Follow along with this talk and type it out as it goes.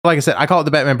Like I said, I call it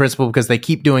the Batman principle because they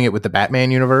keep doing it with the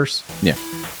Batman universe. Yeah.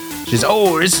 She's,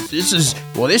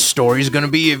 this story is going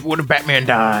to be what if Batman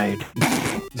died?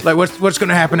 Like, what's going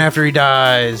to happen after he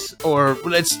dies? Or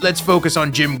let's focus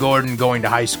on Jim Gordon going to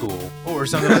high school or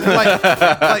something like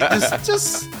that. Like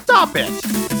just stop it.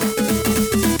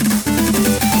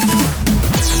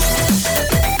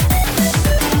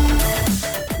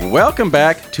 Welcome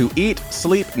back to Eat,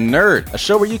 Sleep, Nerd, a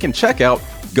show where you can check out,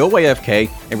 go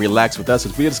AFK, and relax with us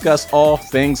as we discuss all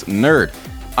things nerd.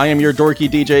 I am your dorky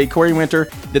DJ, Corey Winter.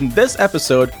 In this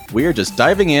episode, we are just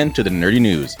diving into the nerdy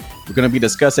news. We're going to be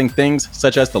discussing things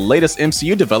such as the latest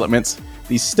MCU developments,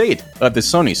 the state of the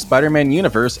Sony Spider-Man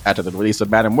universe after the release of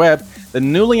Madam Web, the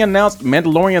newly announced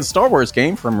Mandalorian Star Wars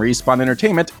game from Respawn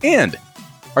Entertainment, and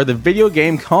are the video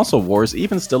game console wars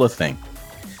even still a thing?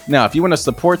 Now, if you want to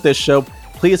support this show,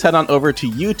 please head on over to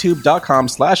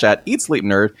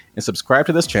youtube.com/@EatSleepNerd and subscribe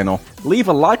to this channel. Leave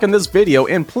a like on this video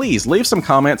and please leave some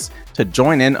comments to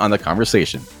join in on the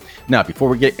conversation. Now, before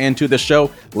we get into the show,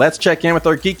 let's check in with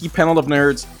our geeky panel of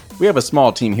nerds. We have a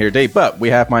small team here today, but we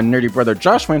have my nerdy brother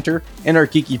Josh Winter and our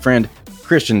geeky friend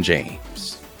Christian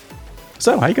James.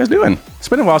 So, how you guys doing? It's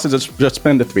been a while since it's just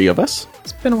been the three of us.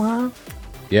 It's been a while.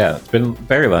 Yeah, it's been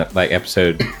very long, like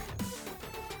episode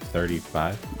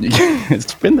 35.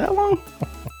 It's been that long?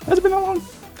 Has it been that long?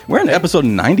 We're in episode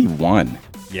 91.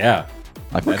 Yeah.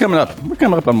 Like we're coming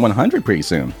up on 100 pretty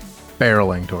soon.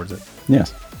 Barreling towards it.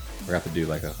 Yes. We're going to have to do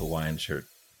like a Hawaiian shirt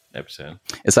episode.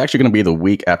 It's actually going to be the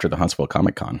week after the Huntsville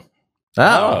Comic Con.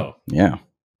 Oh. Yeah.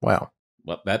 Wow.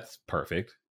 Well, that's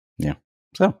perfect. Yeah.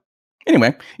 So,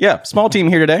 anyway, yeah, small team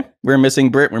here today. We're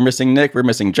missing Britt, we're missing Nick, we're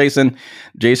missing Jason.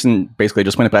 Jason basically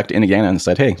just went back to Indiana and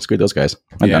said, hey, screw those guys.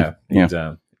 I'm done.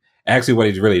 Yeah. Actually, what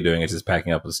he's really doing is just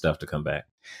packing up his stuff to come back.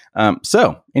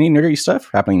 So, any nerdy stuff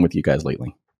happening with you guys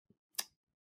lately?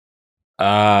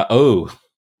 I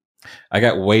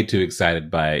got way too excited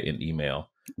by an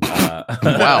email.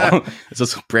 Wow. Is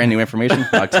this brand new information?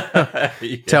 Yeah.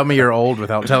 Tell me you're old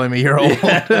without telling me you're old.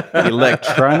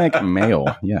 Electronic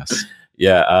mail. Yes.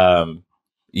 Yeah.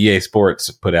 EA Sports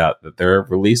put out that they're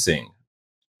releasing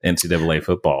NCAA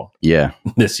football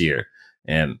this year.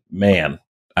 And man,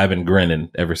 I've been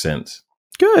grinning ever since.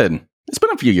 Good. It's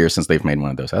been a few years since they've made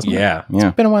one of those, hasn't it? Yeah.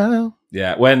 It's been a while.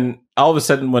 Yeah. When all of a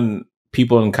sudden, when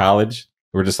people in college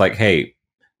were just like, hey,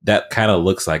 that kind of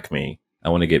looks like me. I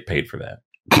want to get paid for that.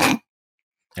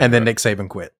 And then Nick Saban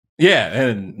quit. Yeah.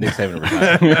 And Nick Saban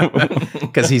retired.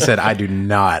 Because he said, I do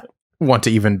not want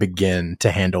to even begin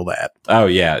to handle that. Oh,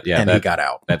 yeah. Yeah. And he got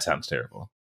out. That sounds terrible.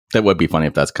 That would be funny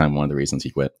if that's kind of one of the reasons he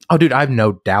quit. Oh, dude, I have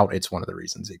no doubt it's one of the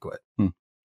reasons he quit.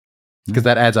 Because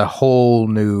that adds a whole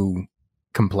new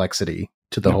complexity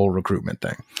to the whole recruitment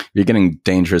thing. You're getting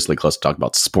dangerously close to talk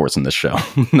about sports in this show.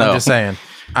 No.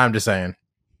 I'm just saying.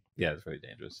 Yeah, it's very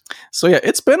dangerous. So yeah,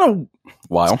 it's been a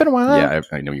while. It's been a while. Yeah,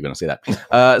 I know you're going to say that.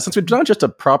 Since we've done just a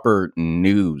proper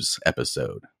news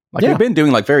episode. Like we've been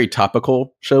doing like very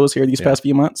topical shows here these past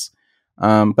few months.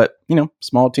 But,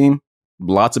 small team.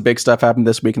 Lots of big stuff happened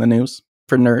this week in the news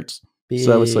for nerds.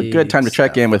 So it's a good time to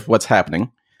check in with what's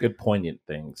happening. Good poignant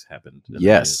things happened.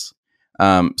 Yes.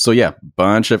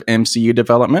 Bunch of MCU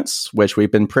developments, which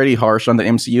we've been pretty harsh on the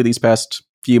MCU these past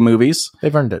few movies.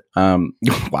 They've earned it.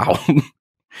 Wow.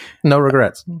 No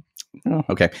regrets. Oh,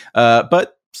 okay.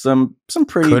 But some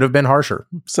pretty could have been harsher.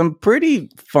 Some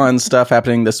pretty fun stuff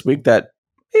happening this week that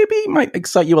maybe might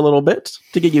excite you a little bit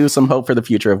to give you some hope for the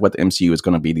future of what the MCU is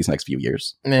going to be these next few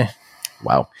years.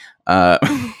 Wow. I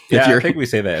think we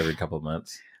say that every couple of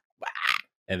months.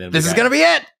 And then this is going to be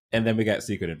it. And then we got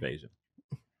Secret Invasion.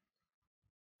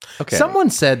 Okay. Someone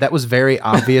said that was very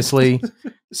obviously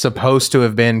supposed to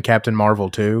have been Captain Marvel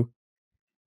 2.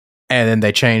 And then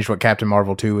they changed what Captain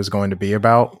Marvel 2 was going to be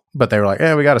about. But they were like,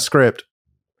 we got a script.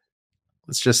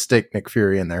 Let's just stick Nick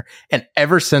Fury in there. And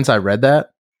ever since I read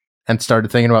that and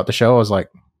started thinking about the show, I was like,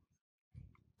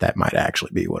 that might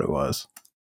actually be what it was.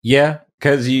 Yeah,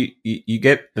 because you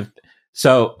get the...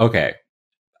 So, okay.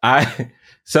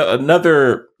 Some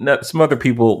other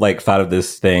people like thought of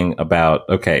this thing about,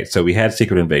 okay, so we had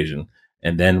Secret Invasion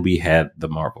and then we had the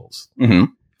Marvels.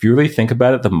 Mm-hmm. If you really think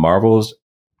about it, the Marvels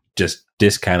just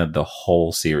discounted the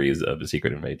whole series of the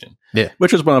Secret Invasion. Yeah.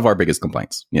 Which was one of our biggest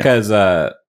complaints. Yeah. Because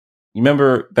you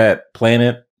remember that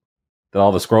planet that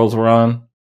all the Skrulls were on?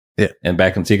 Yeah. And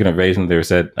back in Secret Invasion, they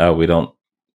said, oh, we don't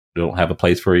have a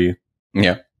place for you.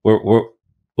 Yeah. What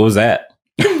was that?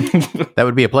 That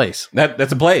would be a place.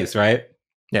 That's a place, right?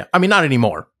 Yeah. I mean, not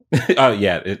anymore. Oh,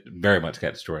 yeah. It very much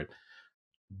got destroyed.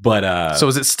 But so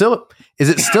is it still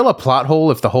a plot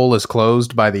hole if the hole is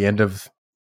closed by the end of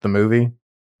the movie?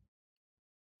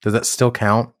 Does that still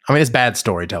count? I mean, it's bad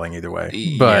storytelling either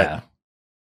way, but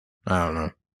I don't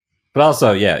know. But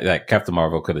also, like Captain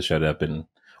Marvel could have showed up,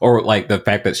 or like the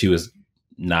fact that she was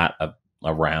not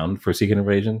around for Secret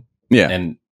Invasion. Yeah.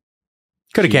 And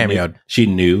could have cameoed. She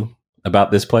knew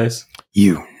about this place.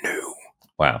 You knew.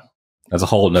 Wow. That's a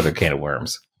whole nother can of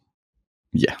worms.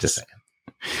 Yeah. Just saying.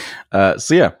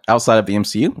 So yeah, outside of the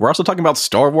MCU, we're also talking about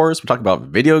Star Wars. We're talking about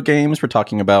video games. We're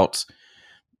talking about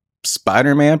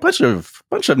Spider-Man. Bunch of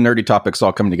nerdy topics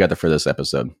all coming together for this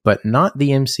episode. But not the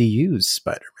MCU's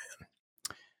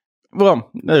Spider-Man.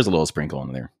 Well, there's a little sprinkle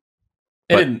in there.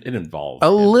 It involved a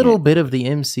little bit of the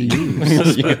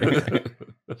MCU.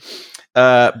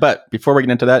 But before we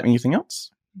get into that, anything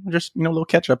else? Just, a little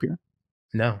catch up here.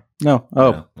 No. Oh,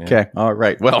 No, yeah. Okay. All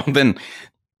right. Well, then,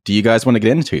 do you guys want to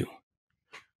get into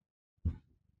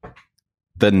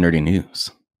the nerdy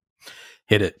news?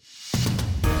 Hit it.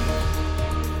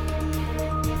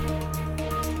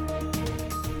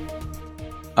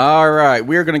 All right,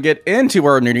 we're going to get into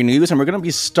our nerdy news, and we're going to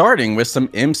be starting with some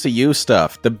MCU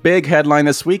stuff. The big headline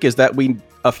this week is that we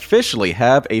officially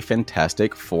have a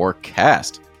Fantastic Four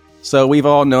cast. So we've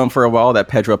all known for a while that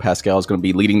Pedro Pascal is going to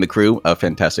be leading the crew of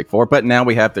Fantastic Four, but now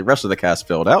we have the rest of the cast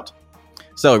filled out.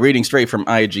 So reading straight from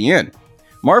IGN,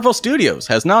 Marvel Studios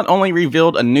has not only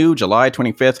revealed a new July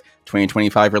 25th,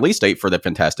 2025 release date for the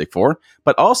Fantastic Four,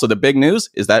 but also the big news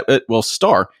is that it will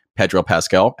star Pedro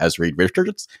Pascal as Reed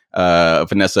Richards,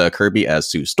 Vanessa Kirby as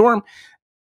Sue Storm,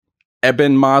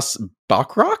 Eben Moss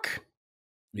Bachrach?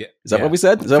 Yeah. Is that what we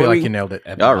said? Is that I feel what like you nailed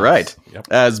it. All right. Yep.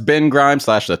 As Ben Grimes /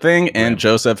 The Thing, and Right.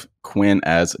 Joseph Quinn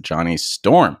as Johnny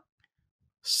Storm.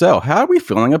 So, how are we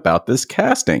feeling about this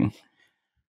casting?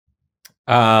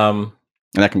 And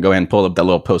I can go ahead and pull up that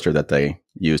little poster that they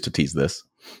used to tease this.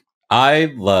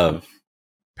 I love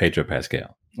Pedro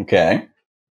Pascal, Okay.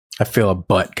 I feel a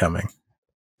butt coming.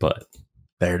 but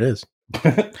There it is.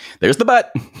 There's the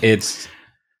butt.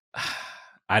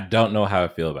 I don't know how I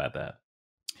feel about that.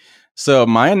 So,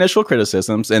 my initial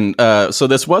criticisms, and so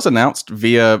this was announced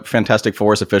via Fantastic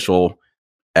Four's official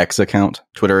X account,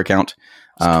 Twitter account.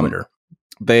 Twitter.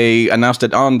 They announced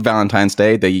it on Valentine's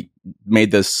Day. They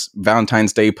made this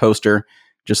Valentine's Day poster,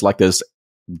 just like this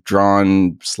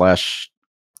drawn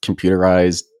 /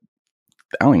 computerized,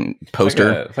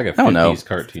 poster. It's like a I don't know. 50s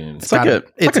cartoon. It's like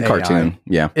a cartoon.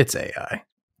 Yeah. It's AI.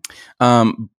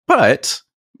 But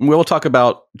we'll talk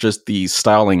about just the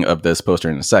styling of this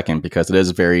poster in a second because it is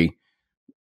very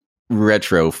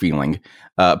retro feeling.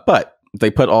 But they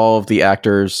put all of the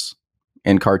actors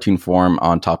in cartoon form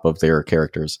on top of their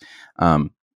characters.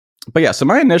 But yeah, so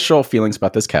my initial feelings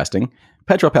about this casting,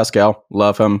 Pedro Pascal,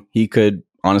 love him. He could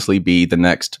honestly be the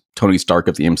next Tony Stark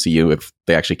of the MCU if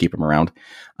they actually keep him around.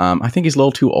 I think he's a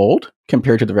little too old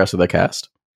compared to the rest of the cast.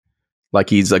 Like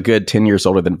he's a good 10 years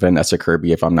older than Vanessa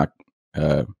Kirby, if I'm not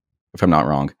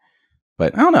wrong.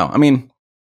 But I don't know. I mean,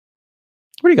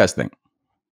 what do you guys think?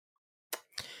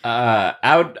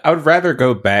 I would rather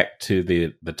go back to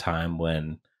the time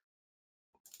when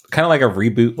kind of like a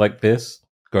reboot like this,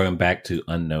 going back to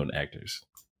unknown actors.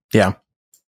 Yeah.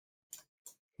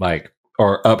 Like,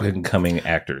 or up and coming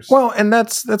actors. Well, and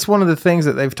that's one of the things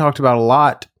that they've talked about a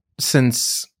lot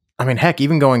since, I mean, heck,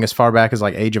 even going as far back as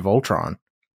like Age of Ultron.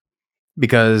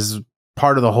 Because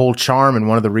part of the whole charm and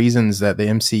one of the reasons that the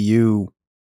MCU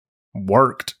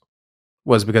worked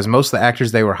was because most of the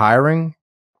actors they were hiring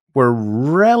were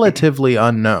relatively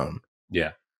unknown.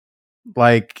 Yeah.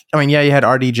 Like, I mean, yeah, you had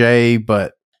RDJ,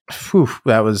 but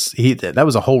that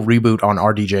was a whole reboot on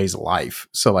RDJ's life.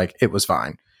 So like it was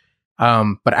fine.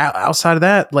 But outside of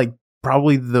that, like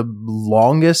probably the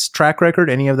longest track record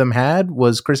any of them had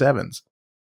was Chris Evans.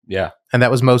 Yeah. And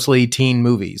that was mostly teen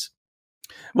movies.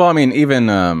 Well, I mean, even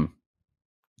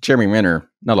Jeremy Renner,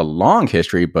 not a long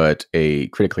history, but a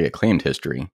critically acclaimed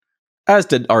history, as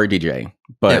did RDJ,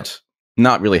 but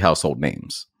not really household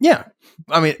names. Yeah.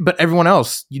 I mean, but everyone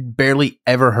else, you barely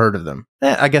ever heard of them.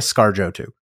 I guess ScarJo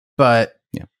too. But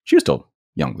yeah, she was still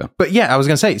young though. But yeah, I was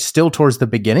going to say, still towards the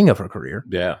beginning of her career.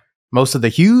 Yeah. Most of the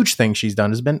huge things she's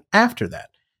done has been after that.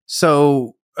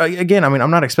 So again, I mean,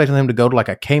 I'm not expecting them to go to like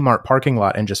a Kmart parking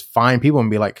lot and just find people and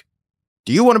be like,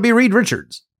 do you want to be Reed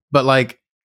Richards? But like,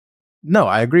 no,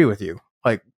 I agree with you.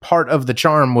 Like part of the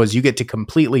charm was you get to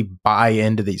completely buy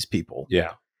into these people.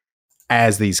 Yeah.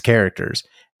 As these characters.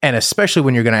 And especially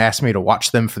when you're going to ask me to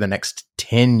watch them for the next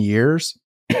 10 years.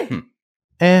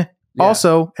 Yeah.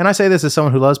 Also, and I say this as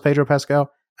someone who loves Pedro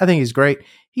Pascal, I think he's great.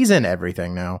 He's in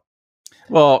everything now.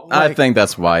 Well, I think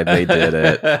that's why they did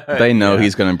it. They know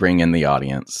he's going to bring in the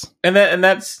audience. And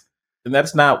that's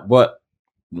not what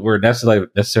we're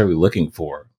necessarily looking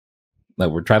for.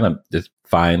 Like we're trying to just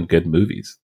find good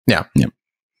movies. Yeah. Yeah.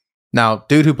 Now,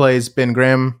 dude who plays Ben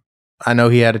Grimm, I know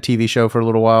he had a TV show for a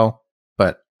little while,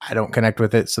 but I don't connect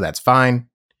with it, so that's fine.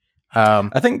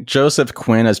 I think Joseph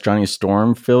Quinn as Johnny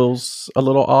Storm feels a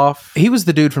little off. He was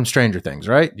the dude from Stranger Things,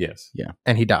 right? Yes. Yeah.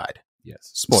 And he died.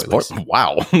 Yes. Spoilers.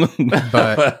 Wow.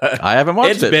 But I haven't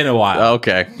watched It's it. been a while.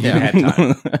 Okay. You had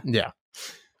time. yeah.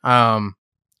 And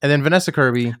then Vanessa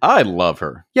Kirby. I love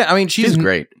her. Yeah, I mean, She's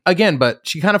great. Again, but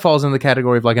she kind of falls in the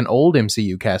category of like an old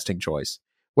MCU casting choice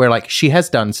where like she has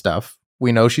done stuff.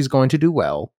 We know she's going to do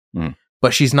well,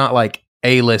 but she's not like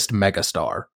A-list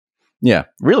megastar. Yeah.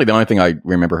 Really, the only thing I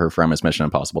remember her from is Mission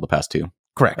Impossible, the past two.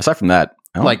 Correct. Aside from that,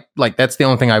 Like that's the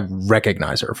only thing I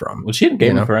recognize her from. Was she in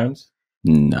Game of Thrones?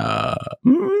 No.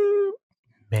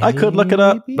 I could look it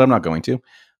up, but I'm not going to.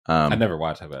 I never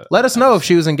watched it. Let us know if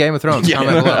she was in Game of Thrones. Yeah.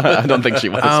 Comment below. I don't think she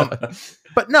was.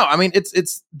 But no, I mean,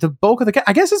 it's the bulk of the.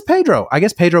 I guess it's Pedro. I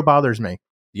guess Pedro bothers me.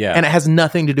 Yeah. And it has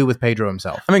nothing to do with Pedro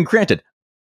himself. I mean, granted,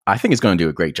 I think he's going to do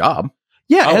a great job.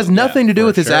 Yeah, it has nothing to do for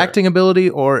with his sure. acting ability,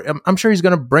 or I'm sure he's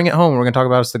going to bring it home. We're going to talk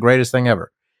about it's the greatest thing ever.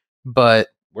 But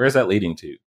Where's that leading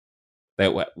to?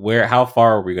 How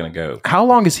far are we going to go? how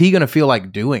long is he going to feel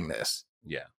like doing this?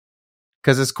 Yeah.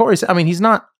 Because as Corey said, I mean, he's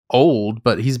not old,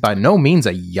 but he's by no means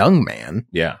a young man.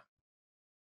 Yeah.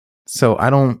 So I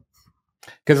don't.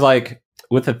 Because like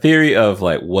with the theory of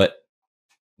like what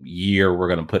year we're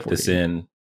going to put this in.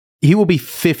 He will be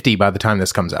 50 by the time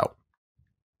this comes out.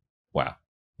 Wow.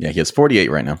 Yeah, he has 48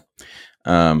 right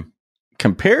now.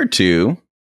 Compared to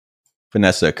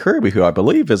Vanessa Kirby, who I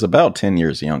believe is about 10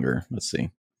 years younger. Let's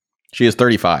see. She is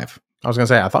 35. I was going to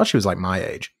say, I thought she was like my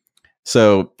age.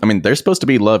 So, I mean, they're supposed to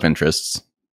be love interests.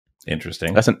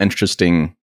 Interesting. That's an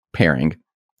interesting pairing.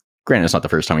 Granted, it's not the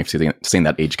first time we've seen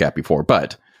that age gap before,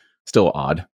 but still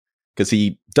odd. Because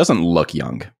he doesn't look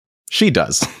young. She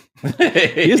does.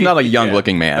 He is not a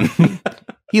young-looking man.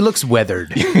 He looks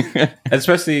weathered.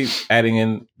 Especially adding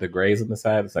in the grays on the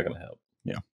side, it's not going to help.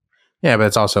 Yeah, but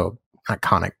it's also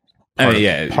iconic.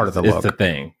 Part of the look. It's the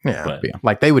thing. Yeah. But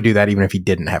Like they would do that even if he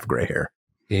didn't have gray hair.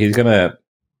 he's going to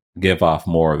give off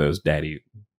more of those daddy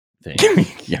things.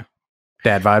 Yeah.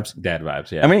 Dad vibes. Dad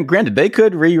vibes, yeah. I mean, granted, they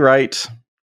could rewrite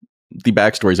the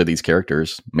backstories of these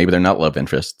characters. Maybe they're not love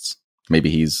interests. Maybe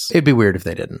he's... It'd be weird if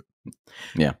they didn't.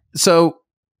 Yeah. So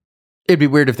it'd be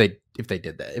weird if they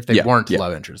did that, if they weren't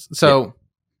love interests. So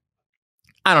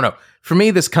I don't know. For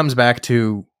me, this comes back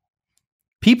to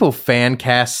people fan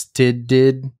casted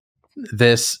did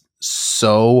this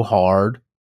so hard.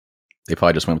 They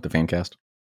probably just went with the fan cast.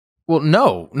 Well,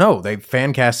 no, they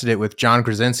fan casted it with John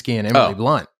Krasinski and Emily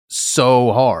Blunt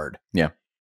so hard. Yeah.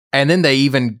 And then they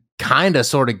even kind of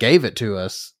sort of gave it to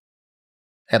us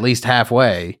at least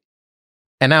halfway.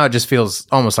 And now it just feels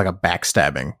almost like a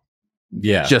backstabbing.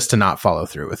 Yeah. Just to not follow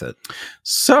through with it.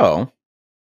 So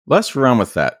let's run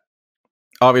with that.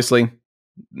 Obviously,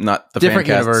 not the different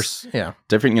fan casts. universe. Yeah.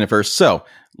 Different universe. So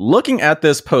looking at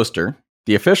this poster,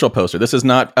 the official poster, this is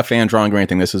not a fan drawing or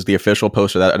anything. This is the official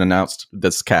poster that announced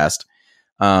this cast.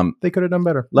 They could have done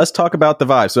better. Let's talk about the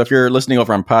vibe. So if you're listening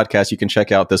over on podcast, you can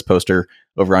check out this poster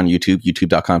over on YouTube,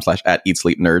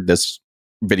 youtube.com/@eatsleepnerd, this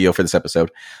video for this episode.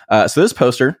 So this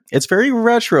poster, it's very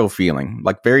retro feeling,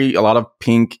 like a lot of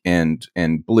pink and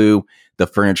blue. The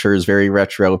furniture is very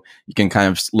retro. You can kind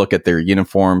of look at their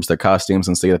uniforms, their costumes,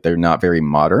 and see that they're not very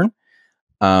modern.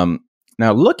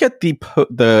 Now look at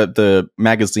the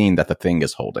magazine that the thing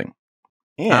is holding.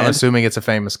 And I'm assuming it's a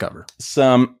famous cover.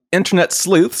 some internet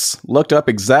sleuths looked up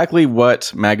exactly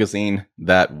what magazine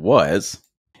that was.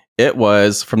 It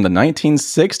was from the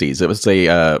 1960s. It was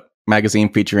a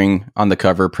magazine featuring on the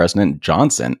cover President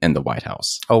Johnson in the White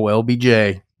House. Oh,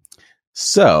 LBJ.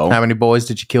 So, How many boys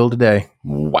did you kill today?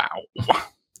 wow.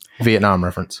 Vietnam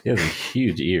reference. He has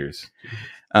huge ears.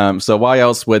 So why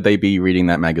else would they be reading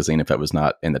that magazine if it was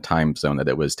not in the time zone that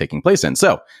it was taking place in?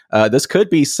 So this could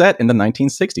be set in the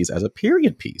 1960s as a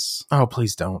period piece. Oh,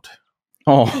 please don't.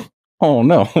 Oh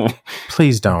no.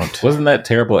 Please don't. Wasn't that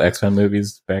terrible X-Men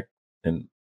movies back then?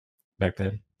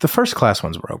 The first class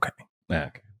ones were okay. Ah,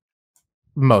 okay.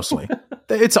 Mostly.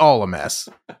 It's all a mess,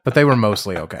 but they were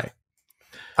mostly okay.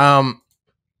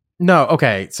 No,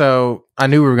 okay. So I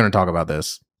knew we were going to talk about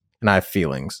this, and I have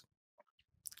feelings.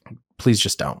 Please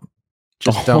just don't.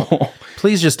 Just don't.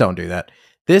 Please just don't do that.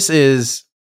 This is...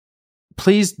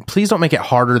 Please don't make it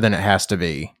harder than it has to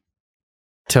be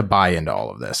to buy into all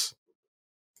of this.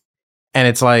 And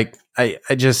it's like, I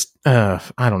just... I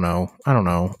don't know. I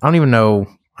don't even know.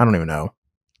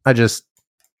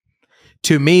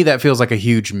 To me, that feels like a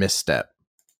huge misstep.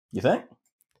 You think?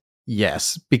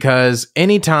 Yes, because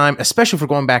anytime, especially if we're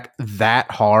going back that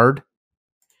hard,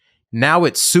 now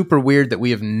it's super weird that we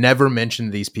have never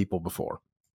mentioned these people before.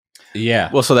 Yeah.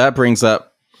 Well, so that brings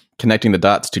up connecting the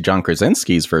dots to John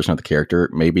Krasinski's version of the character.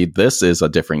 Maybe this is a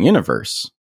different universe.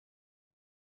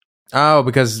 Oh,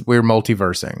 because we're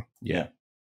multiversing. Yeah.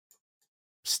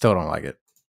 Still don't like it.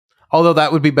 Although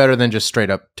that would be better than just straight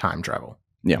up time travel.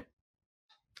 Yeah.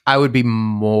 I would be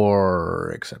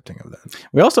more accepting of that.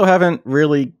 We also haven't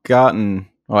really gotten...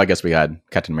 Well, I guess we had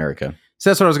Captain America. So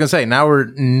that's what I was going to say. Now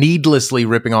we're needlessly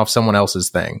ripping off someone else's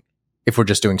thing if we're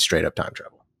just doing straight up time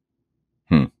travel.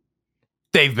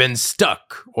 They've been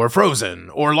stuck or frozen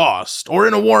or lost or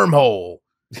in a wormhole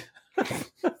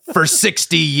for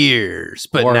 60 years,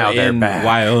 but or now they're in back.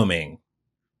 Wyoming.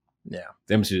 Yeah.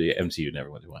 The MCU never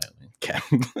went to Wyoming.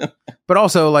 Okay. But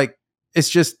also, like, it's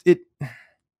just it.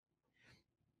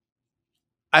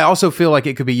 I also feel like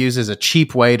it could be used as a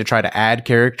cheap way to try to add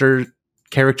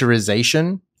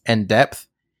characterization and depth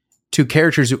to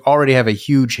characters who already have a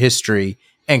huge history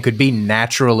and could be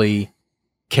naturally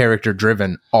character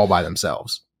driven all by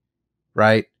themselves,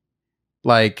 right?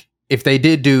 Like, if they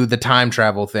did do the time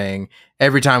travel thing,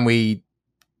 every time we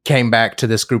came back to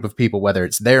this group of people, whether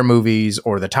it's their movies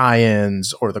or the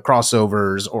tie-ins or the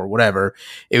crossovers or whatever,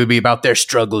 it would be about their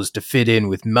struggles to fit in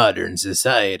with modern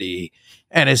society.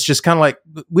 And it's just kind of like,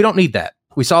 we don't need that.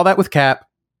 We saw that with Cap.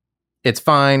 It's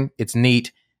fine. It's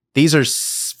neat. These are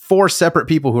 4 separate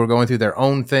people who are going through their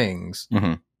own things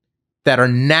that are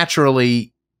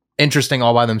naturally interesting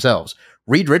all by themselves.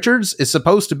 Reed Richards is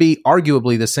supposed to be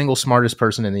arguably the single smartest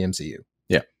person in the MCU.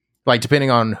 Yeah. Like, depending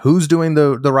on who's doing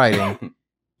the writing,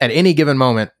 at any given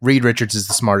moment, Reed Richards is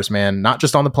the smartest man, not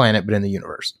just on the planet, but in the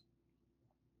universe.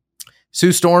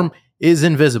 Sue Storm is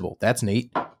invisible. That's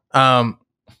neat. Ben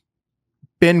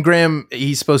Grimm,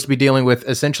 he's supposed to be dealing with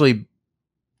essentially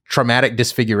traumatic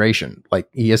disfiguration. Like,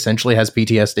 he essentially has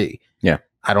PTSD. Yeah.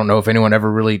 I don't know if anyone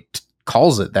ever really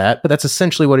calls it that, but that's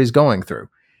essentially what he's going through.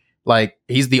 Like,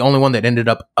 he's the only one that ended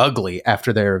up ugly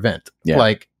after their event. Yeah.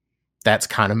 Like, that's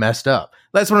kind of messed up.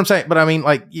 That's what I'm saying. But I mean,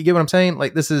 like, you get what I'm saying?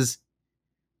 Like,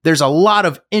 there's a lot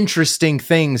of interesting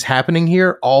things happening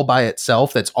here all by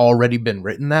itself that's already been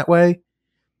written that way.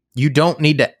 You don't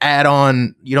need to add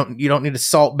on, you don't need to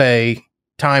Salt Bay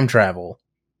time travel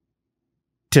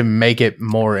to make it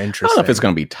more interesting. I don't know if it's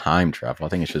going to be time travel. I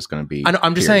think it's just going to be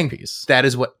I'm just saying piece. That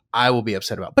is what I will be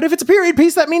upset about. But if it's a period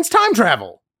piece, that means time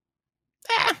travel.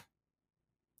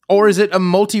 Or is it a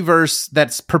multiverse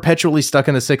that's perpetually stuck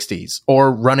in the 60s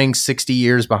or running 60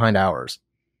 years behind ours?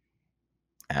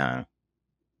 I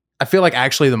feel like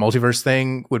actually the multiverse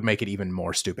thing would make it even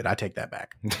more stupid. I take that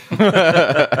back.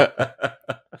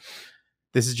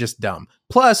 This is just dumb.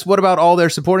 Plus, what about all their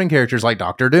supporting characters like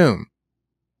Doctor Doom?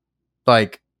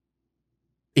 Like,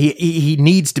 he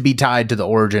needs to be tied to the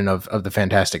origin of the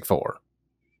Fantastic Four.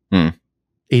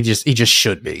 He just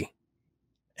should be.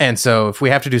 And so if we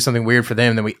have to do something weird for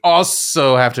them, then we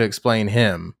also have to explain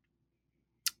him.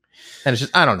 And it's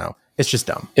just, I don't know. It's just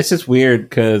dumb. It's just weird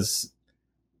because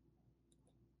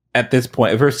at this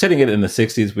point, if we're setting it in the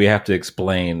 60s, we have to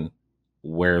explain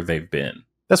where they've been.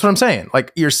 That's what I'm saying.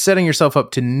 Like, you're setting yourself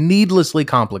up to needlessly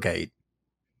complicate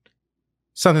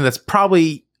something that's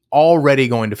probably already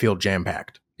going to feel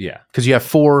jam-packed. Yeah. Because you have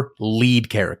 4 lead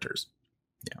characters.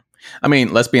 Yeah. I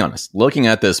mean, let's be honest. Looking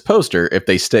at this poster, if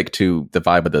they stick to the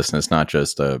vibe of this and it's not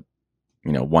just a,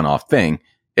 one-off thing,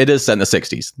 it is set in the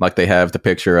 60s. Like, they have the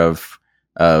picture of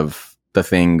the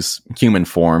Thing's human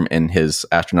form in his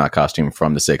astronaut costume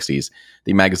from the 60s.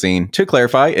 The magazine, to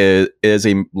clarify, is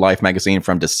a Life magazine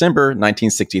from December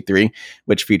 1963,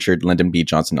 which featured Lyndon B.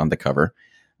 Johnson on the cover.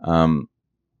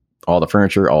 All the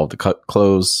furniture, all the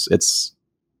clothes, it's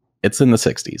in the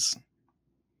 60s.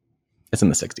 It's in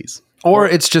the 60s. Or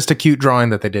it's just a cute drawing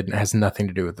that they did and has nothing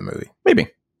to do with the movie. Maybe.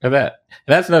 And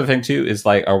that's another thing, too, is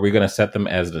like, are we going to set them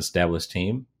as an established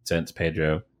team since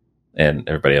Pedro and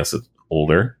everybody else is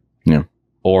older? Yeah.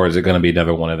 Or is it going to be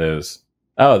another one of those,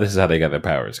 oh, this is how they got their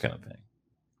powers kind of thing?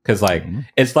 Because, like,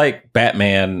 it's like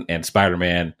Batman and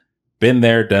Spider-Man, been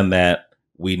there, done that.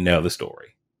 We know the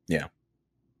story. Yeah.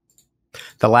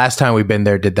 The last time we've been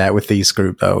there did that with these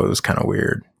group, though. It was kind of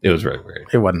weird. It was really weird.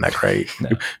 It wasn't that great. No.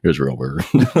 It was real weird.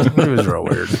 It was real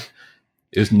weird.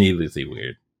 It was needlessly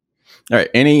weird. All right.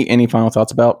 Any final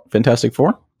thoughts about Fantastic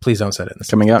Four? Please don't set it in this.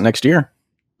 Coming out next year.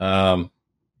 I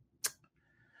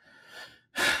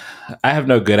have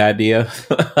no good idea.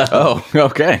 Oh,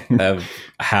 okay. Of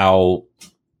how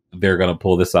they're going to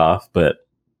pull this off, but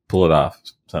pull it off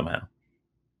somehow.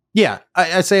 Yeah,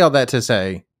 I say all that to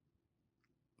say,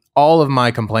 all of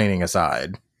my complaining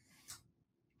aside,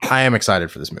 I am excited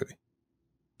for this movie.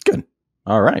 Good.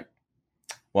 All right.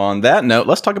 Well, on that note,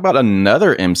 let's talk about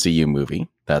another MCU movie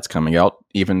that's coming out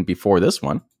even before this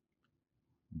one.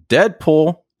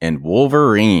 Deadpool and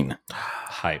Wolverine.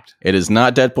 Hyped. It is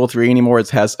not Deadpool 3 anymore. It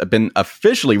has been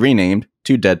officially renamed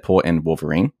to Deadpool and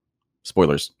Wolverine.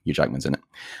 Spoilers, Hugh Jackman's in it.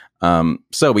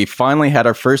 So we finally had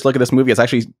our first look at this movie. It's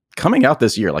actually coming out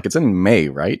this year. Like, it's in May,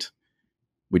 right?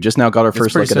 We just now got our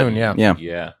first look soon, at it. Yeah.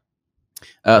 Yeah.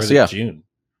 So yeah. June.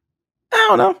 I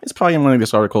don't know. It's probably in one of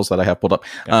these articles that I have pulled up.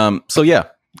 Yeah. So yeah,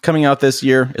 coming out this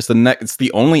year. It's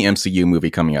the only MCU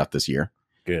movie coming out this year.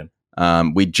 Good.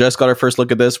 We just got our first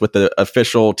look at this with the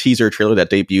official teaser trailer that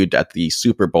debuted at the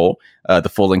Super Bowl. The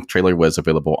full-length trailer was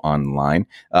available online.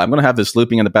 I'm going to have this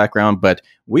looping in the background, but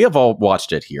we have all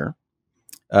watched it here.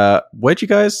 What did you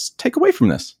guys take away from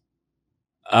this?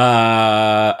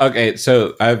 Okay,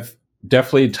 so I've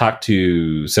definitely talked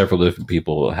to several different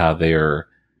people how they're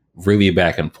really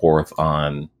back and forth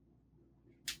on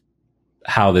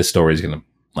how this story is going to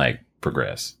like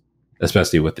progress,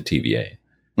 especially with the TVA.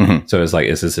 Mm-hmm. So it's like,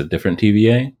 is this a different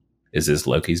TVA? Is this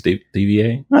Loki's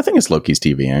TVA? I think it's Loki's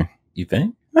TVA. You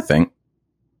think? I think.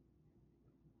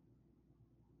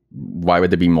 Why would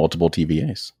there be multiple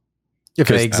TVAs? If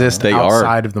they exist they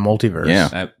outside of the multiverse.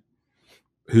 Yeah.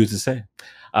 Who's to say?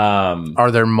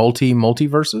 Are there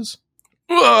multiverses?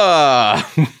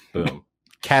 Boom.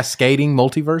 Cascading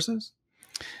multiverses?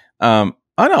 I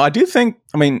don't know. I do think,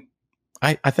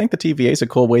 I think the TVA is a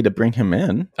cool way to bring him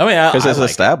in. I mean, because it's like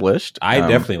established. I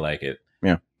definitely like it.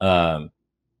 Yeah.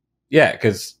 Yeah,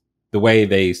 because the way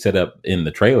they set up in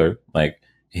the trailer, like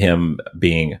him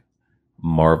being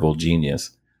Marvel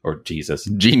genius or Jesus.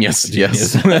 Genius.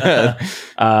 Yes. It's going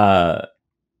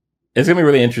to be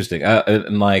really interesting.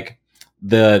 And like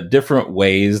the different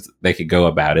ways they could go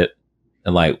about it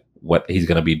and like what he's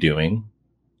going to be doing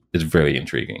is very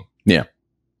intriguing. Yeah.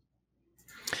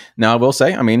 Now I will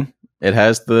say, it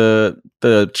has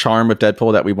the charm of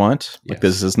Deadpool that we want. Like, Yes.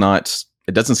 this is not,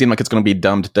 it doesn't seem like it's going to be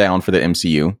dumbed down for the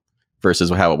MCU versus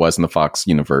how it was in the Fox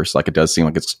universe. Like, it does seem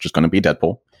like it's just going to be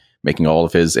Deadpool making all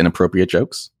of his inappropriate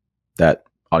jokes that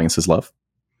audiences love.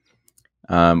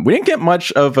 We didn't get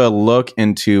much of a look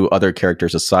into other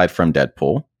characters aside from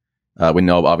Deadpool. We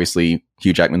know, obviously,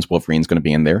 Hugh Jackman's Wolverine is going to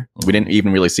be in there. We didn't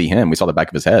even really see him. We saw the back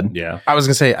of his head. Yeah. I was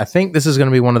going to say, I think this is going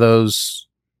to be one of those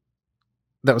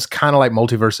that was kind of like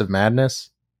Multiverse of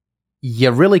Madness. You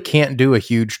really can't do a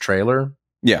huge trailer.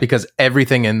 Yeah. Because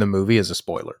everything in the movie is a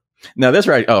spoiler. Now, that's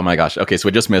right. Oh, my gosh. Okay, so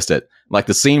we just missed it. Like,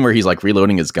 the scene where he's, like,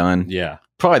 reloading his gun. Yeah.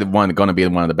 Probably going to be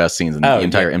one of the best scenes in the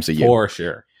entire MCU. For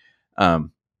sure.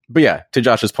 But yeah, to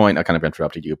Josh's point, I kind of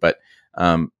interrupted you. But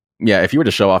yeah, if you were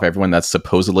to show off everyone that's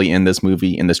supposedly in this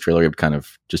movie, in this trailer, it would kind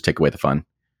of just take away the fun.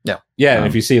 Yeah. And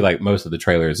if you see like most of the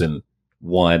trailers in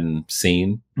one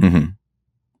scene,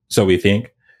 so we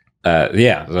think,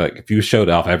 yeah, like if you showed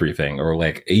off everything or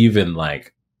like even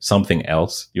like something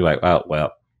else, you're like, oh,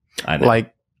 well, I know.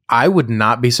 Like, I would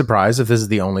not be surprised if this is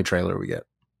the only trailer we get,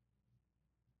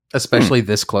 especially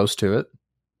this close to it.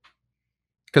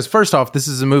 Because first off, this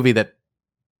is a movie that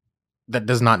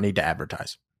does not need to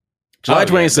advertise. July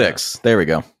 26th. There we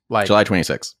go. Like July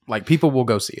 26th. Like, people will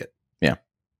go see it. Yeah.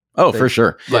 Oh, for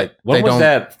sure. Like, what was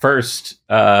that first,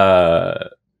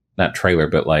 not trailer,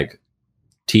 but like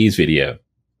tease video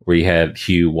where you had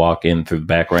Hugh walk in through the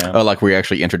background? Oh, like we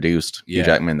actually introduced Hugh Yeah.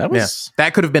 Jackman. That was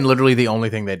That could have been literally the only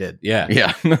thing they did. Yeah.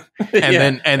 yeah.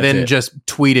 And then it. just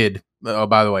tweeted, oh,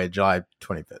 by the way, July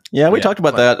 25th. Yeah, we Yeah. talked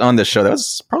about that on this show. That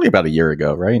was probably about a year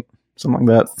ago, right? Something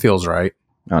like that. Feels right.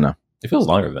 I don't know. It feels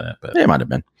longer than that, but It might have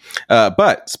been.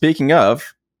 But speaking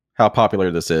of how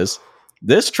popular this is,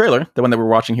 this trailer, the one that we're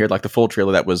watching here, like the full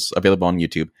trailer that was available on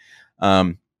YouTube,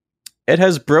 it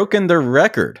has broken the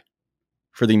record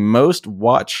for the most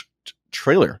watched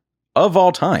trailer of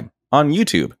all time on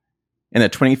YouTube in a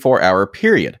 24-hour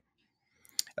period.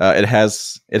 It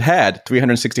had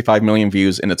 365 million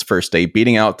views in its first day,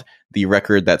 beating out the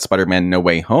record that Spider-Man No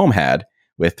Way Home had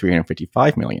with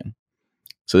 355 million.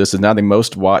 So this is now the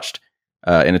most watched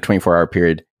in a 24-hour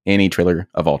period any trailer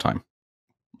of all time.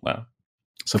 wow.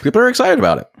 So people are excited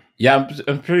about it. Yeah,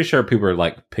 I'm pretty sure people are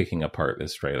like picking apart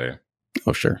this trailer.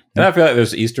 Oh, sure. And I feel like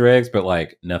there's Easter eggs, but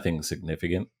like nothing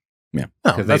significant. Yeah.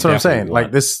 No, 'Cause that's they what I'm saying. definitely Like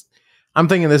want- this, I'm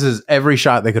thinking this is every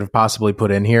shot they could have possibly put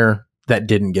in here that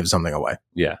didn't give something away.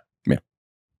 Yeah.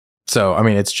 So,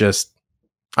 it's just,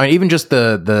 even just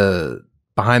the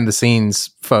behind the scenes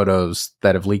photos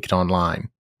that have leaked online,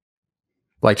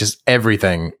 like just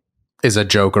everything is a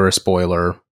joke or a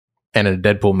spoiler. And in a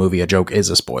Deadpool movie, a joke is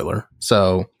a spoiler.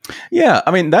 So, Yeah,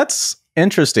 that's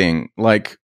interesting.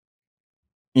 Like,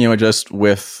 just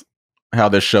with how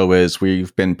this show is,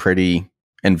 we've been pretty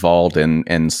involved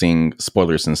in seeing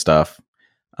spoilers and stuff.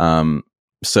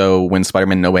 So when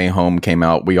Spider-Man No Way Home came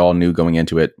out, we all knew going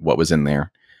into it what was in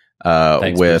there.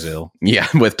 Thanks, with Brazil.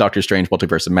 with Doctor Strange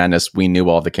Multiverse of Madness. We knew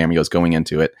all the cameos going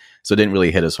into it, so it didn't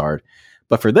really hit as hard.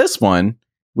 But for this one,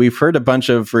 we've heard a bunch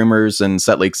of rumors and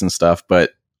set leaks and stuff,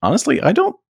 but honestly, I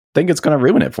don't think it's going to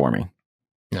ruin it for me.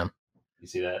 Yeah. You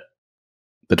see that?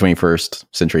 The 21st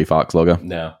Century Fox logo.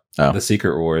 No. Oh. The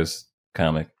Secret Wars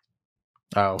comic.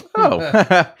 Oh.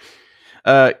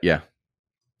 Yeah.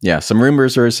 Yeah, some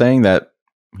rumors are saying that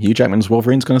Hugh Jackman's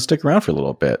Wolverine's going to stick around for a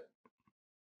little bit.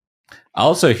 I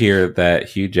also hear that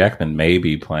Hugh Jackman may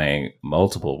be playing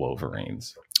multiple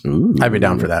Wolverines. Ooh. I'd be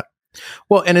down for that.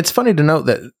 Well, and it's funny to note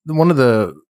that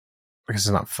I guess it's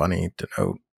not funny to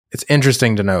note. It's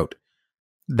interesting to note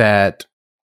that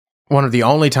one of the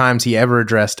only times he ever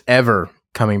addressed ever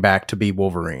coming back to be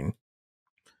Wolverine,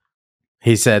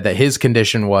 he said that his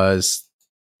condition was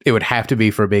it would have to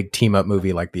be for a big team up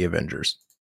movie like the Avengers.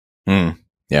 Yeah.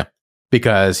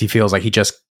 Because he feels like he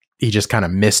just kind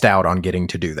of missed out on getting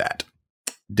to do that.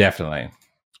 Definitely.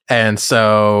 And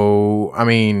so, I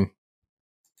mean,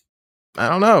 I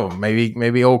don't know.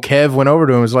 Maybe old Kev went over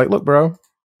to him and was like, look, bro,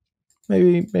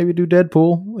 maybe do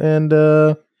Deadpool. And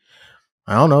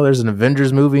I don't know, there's an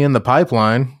Avengers movie in the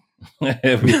pipeline.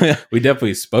 we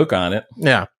definitely spoke on it.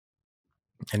 Yeah.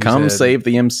 And Come save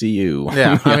the MCU.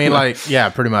 Yeah. I mean, like, yeah,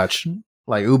 pretty much.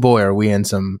 Like, ooh boy, are we in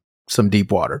some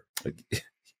deep water.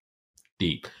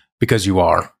 Deep. Because you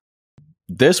are.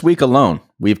 This week alone,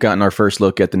 we've gotten our first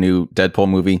look at the new Deadpool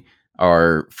movie,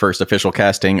 our first official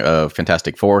casting of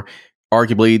Fantastic Four,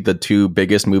 arguably the two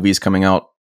biggest movies coming out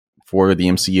for the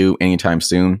MCU anytime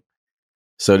soon.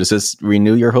 So does this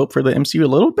renew your hope for the MCU a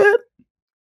little bit?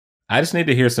 I just need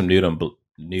to hear some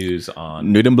news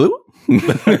on... Nude and Blue?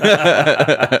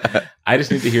 I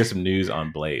just need to hear some news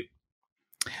on Blade.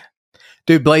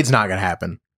 Dude, Blade's not going to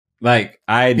happen. Like,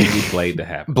 I need Blade to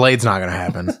happen. Blade's not going to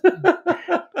happen.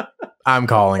 I'm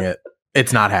calling it.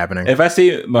 It's not happening. If I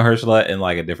see Mahershala in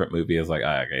like a different movie, it's like,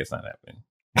 okay, it's not happening.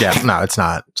 Yeah, no, it's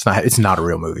not. It's not a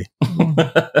real movie.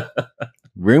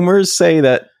 Rumors say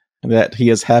that he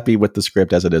is happy with the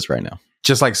script as it is right now.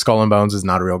 Just like Skull and Bones is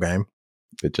not a real game.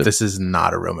 This is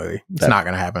not a real movie. It's not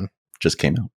going to happen. Just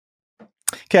came out.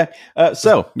 Okay,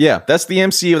 so yeah, that's the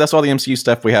MCU. That's all the MCU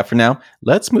stuff we have for now.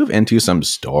 Let's move into some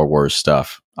Star Wars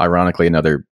stuff. Ironically,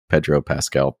 another Pedro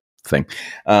Pascal thing.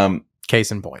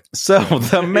 Case in point. So,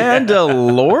 The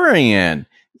Mandalorian.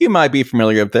 You might be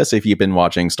familiar with this if you've been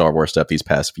watching Star Wars stuff these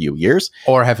past few years.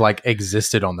 Or have like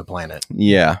existed on the planet.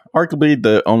 Yeah, arguably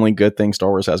the only good thing Star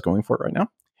Wars has going for it right now.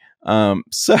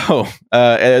 So,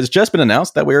 it has just been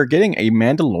announced that we are getting a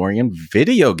Mandalorian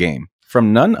video game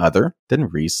from none other than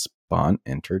Respawn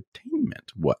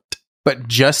Entertainment. What? But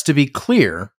just to be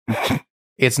clear,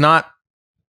 it's not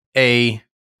The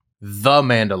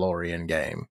Mandalorian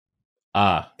game.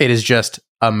 It is just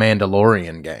a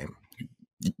Mandalorian game.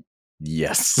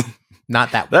 Yes.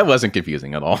 Not that one. That wasn't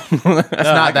confusing at all. It's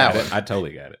not that one. I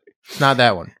totally got it. It's not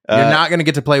that one. You're not going to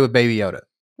get to play with Baby Yoda.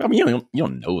 I mean, you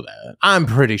don't know that. I'm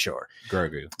pretty sure.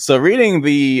 Grogu. So reading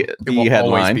the It will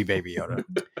headline. always be Baby Yoda.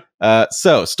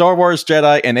 So Star Wars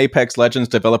Jedi and Apex Legends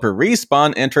developer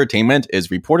Respawn Entertainment is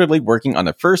reportedly working on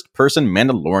a first-person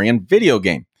Mandalorian video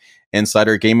game.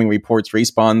 Insider Gaming reports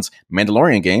Respawn's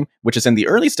Mandalorian game, which is in the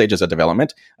early stages of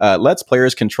development, lets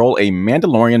players control a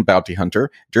Mandalorian bounty hunter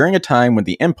during a time when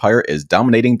the Empire is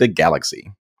dominating the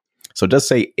galaxy. So it does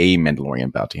say a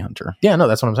Mandalorian bounty hunter. Yeah, no,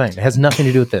 that's what I'm saying. It has nothing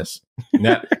to do with this.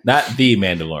 Not the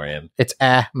Mandalorian. It's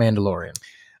a Mandalorian.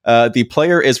 The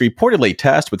player is reportedly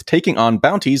tasked with taking on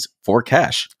bounties for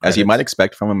cash, as you might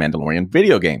expect from a Mandalorian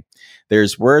video game.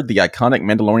 There's word the iconic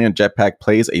Mandalorian jetpack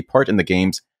plays a part in the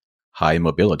game's high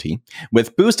mobility,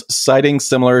 with boost sighting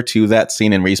similar to that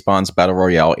seen in Respawn's Battle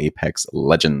Royale Apex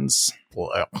Legends.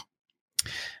 Well,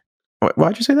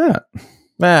 Why'd you say that?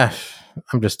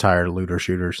 I'm just tired of looter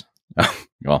shooters.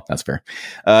 Well, that's fair.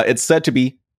 It's said to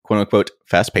be, quote-unquote,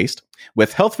 fast-paced,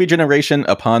 with health regeneration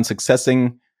upon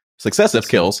successive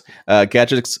kills.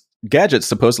 Gadgets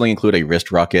supposedly include a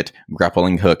wrist rocket,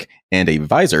 grappling hook, and a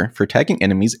visor for tagging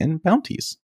enemies and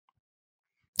bounties.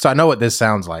 So I know what this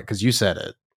sounds like, because you said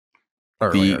it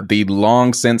earlier. The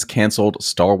long since canceled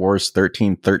Star Wars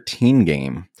 1313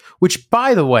 game. Which,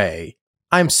 by the way,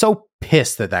 I'm so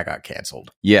pissed that got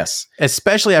canceled. Yes.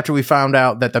 Especially after we found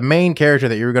out that the main character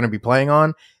that you were going to be playing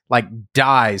on, like,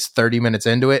 dies 30 minutes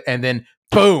into it, and then,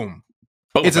 boom!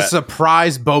 It's a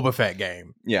surprise Boba Fett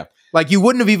game. Yeah. Like, you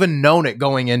wouldn't have even known it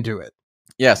going into it.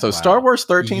 Yeah, so wow. Star Wars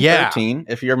 1313,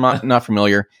 if you're not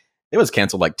familiar, it was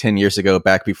canceled like 10 years ago,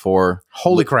 back before...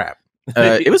 Holy crap.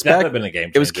 It was back. Been a game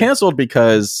changer. It was canceled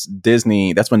because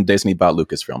Disney. That's when Disney bought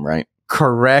Lucasfilm, right?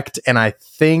 Correct. And I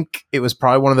think it was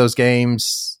probably one of those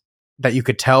games that you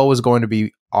could tell was going to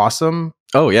be awesome.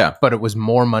 Oh, yeah. but it was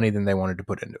more money than they wanted to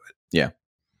put into it. Yeah.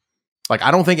 Like,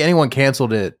 I don't think anyone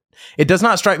canceled it. It does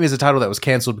not strike me as a title that was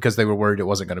canceled because they were worried it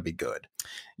wasn't going to be good.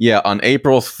 Yeah, on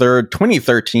April 3rd,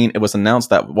 2013, it was announced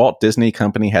that Walt Disney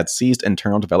Company had seized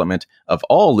internal development of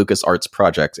all LucasArts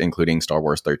projects, including Star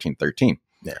Wars 1313.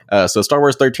 Yeah. So Star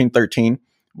Wars 1313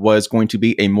 was going to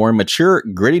be a more mature,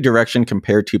 gritty direction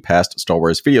compared to past Star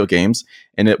Wars video games,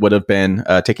 and it would have been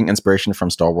taking inspiration from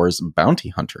Star Wars Bounty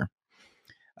Hunter.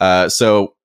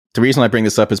 So the reason I bring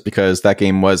this up is because that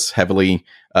game was heavily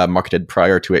marketed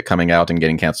prior to it coming out and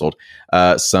getting canceled.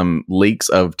 Some leaks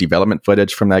of development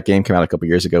footage from that game came out a couple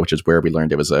years ago, which is where we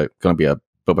learned it was going to be a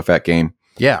Boba Fett game.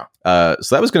 Yeah.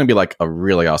 So that was going to be like a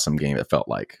really awesome game, it felt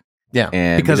like. Yeah.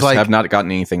 And because have not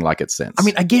gotten anything like it since. I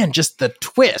mean, again, just the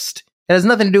twist. It has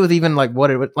nothing to do with even like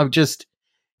what it would like just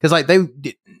because like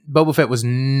Boba Fett was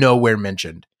nowhere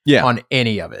mentioned on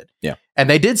any of it. Yeah. And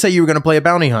they did say you were going to play a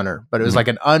bounty hunter, but it was like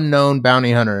an unknown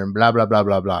bounty hunter and blah, blah, blah,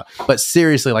 blah, blah. But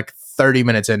seriously, like 30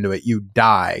 minutes into it, you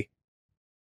die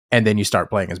and then you start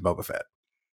playing as Boba Fett.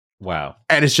 Wow.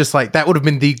 And it's just like that would have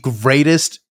been the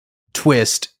greatest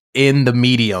twist in the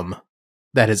medium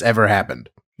that has ever happened.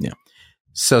 Yeah.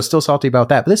 So still salty about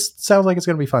that. But this sounds like it's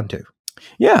going to be fun too.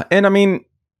 Yeah. And I mean,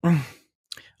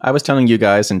 I was telling you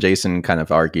guys, and Jason kind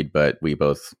of argued, but we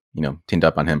both, teamed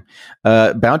up on him.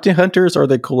 Bounty hunters are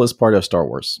the coolest part of Star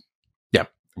Wars. Yeah.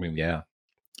 I mean, yeah.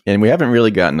 And we haven't really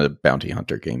gotten a bounty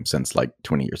hunter game since like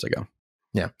 20 years ago.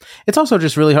 Yeah. It's also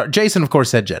just really hard. Jason, of course,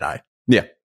 said Jedi. Yeah.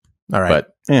 All right.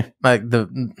 But, like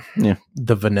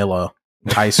the vanilla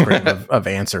ice cream of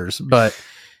answers. But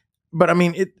I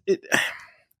mean, it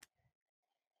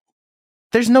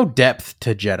there's no depth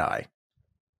to Jedi.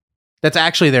 That's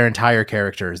actually their entire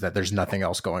character, is that there's nothing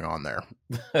else going on there.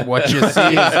 What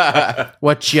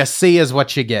you see is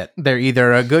what you get. They're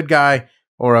either a good guy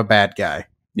or a bad guy.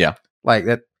 Yeah. Like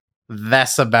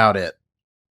that's about it.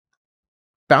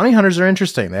 Bounty hunters are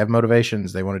interesting. They have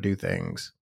motivations. They want to do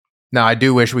things. Now, I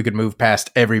do wish we could move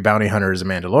past every bounty hunter as a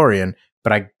Mandalorian,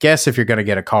 but I guess if you're going to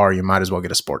get a car, you might as well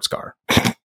get a sports car.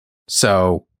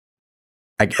 So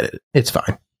I get it. It's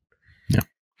fine. Yeah.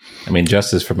 I mean,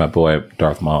 justice for my boy,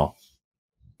 Darth Maul.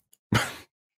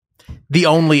 The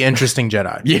only interesting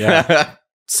Jedi. Yeah.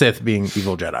 Sith being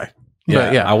evil Jedi. Yeah.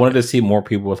 But yeah. I wanted to see more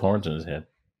people with horns in his head.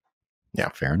 Yeah,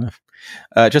 fair enough.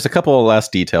 Just a couple of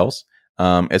last details.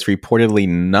 It's reportedly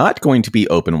not going to be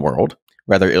open world.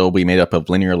 Rather, it will be made up of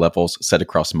linear levels set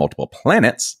across multiple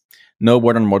planets. No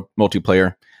word on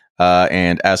multiplayer.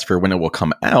 And as for when it will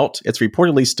come out, it's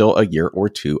reportedly still a year or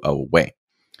two away.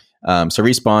 So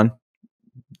Respawn,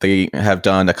 they have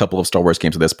done a couple of Star Wars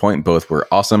games at this point. Both were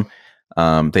awesome.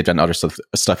 They've done other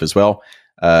stuff as well.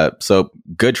 So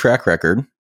good track record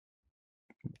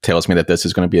tells me that this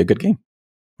is going to be a good game.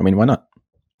 I mean, why not?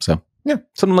 So yeah,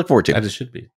 something to look forward to. As it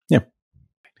should be. Yeah.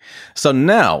 So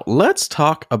now let's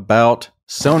talk about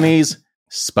Sony's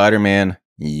Spider-Man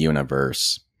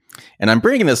universe. And I'm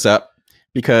bringing this up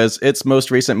because its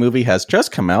most recent movie has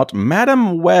just come out,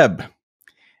 Madam Web.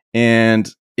 And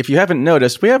if you haven't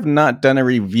noticed, we have not done a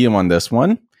review on this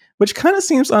one, which kind of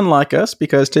seems unlike us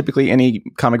because typically any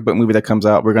comic book movie that comes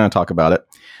out, we're going to talk about it.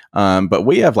 But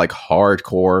we have like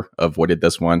hardcore avoided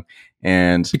this one.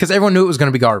 And because everyone knew it was going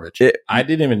to be garbage. I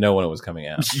didn't even know when it was coming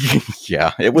out.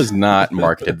 Yeah, it was not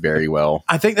marketed very well.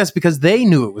 I think that's because they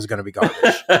knew it was going to be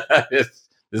garbage.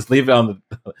 just leave it on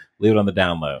the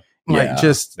down low. Like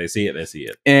just they see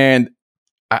it. And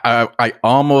I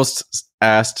almost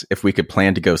asked if we could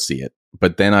plan to go see it,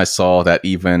 but then I saw that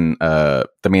even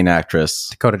the main actress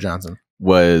Dakota Johnson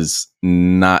was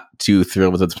not too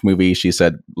thrilled with this movie. She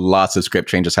said lots of script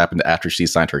changes happened after she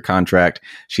signed her contract.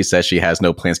 She says she has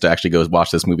no plans to actually go watch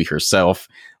this movie herself.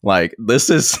 Like, this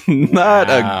is not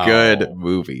a good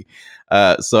movie.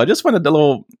 So I just wanted a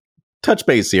little touch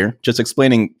base here, just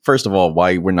explaining, first of all,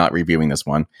 why we're not reviewing this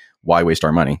one, why waste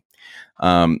our money.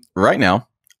 Right now,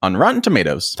 on Rotten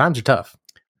Tomatoes, times are tough.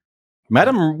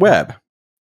 Madam Web,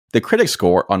 the critic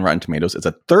score on Rotten Tomatoes is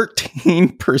a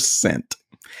 13%.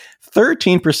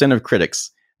 13% of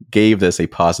critics gave this a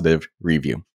positive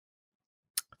review.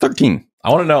 13. I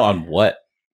want to know on what.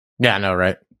 Yeah, I know,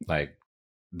 right? Like,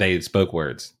 they spoke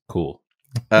words. Cool.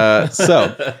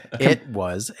 So it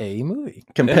was a movie.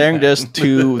 Comparing this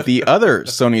to the other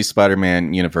Sony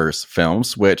Spider-Man universe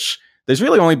films, which there's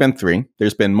really only been 3.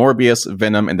 There's been Morbius,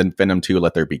 Venom, and then Venom 2,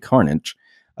 Let There Be Carnage.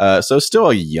 So still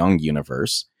a young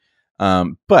universe.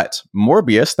 But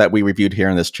Morbius, that we reviewed here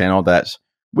on this channel, that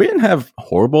we didn't have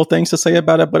horrible things to say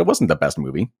about it, but it wasn't the best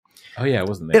movie. Oh, yeah, it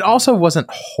wasn't. It also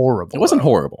wasn't horrible. It wasn't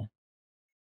horrible.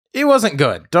 It wasn't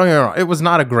good. Don't get me wrong. It was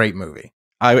not a great movie.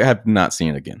 I have not seen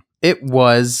it again. It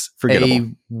was Forgettable.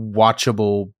 a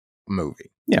watchable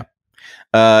movie. Yeah.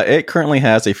 It currently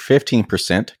has a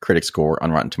 15% critic score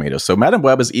on Rotten Tomatoes. So Madam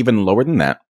Web is even lower than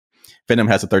that. Venom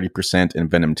has a 30% and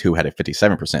Venom 2 had a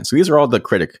 57%. So these are all the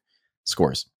critic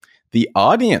scores. The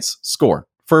audience score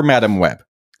for Madam Web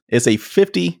is a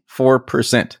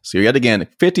 54%. So yet again,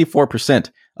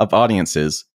 54% of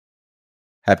audiences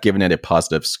have given it a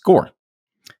positive score.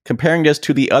 Comparing this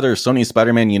to the other Sony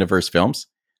Spider-Man universe films,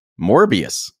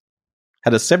 Morbius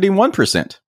had a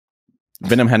 71%.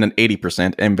 Venom had an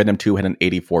 80%, and Venom 2 had an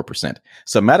 84%.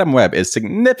 So Madam Web is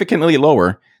significantly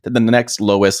lower than the next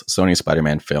lowest Sony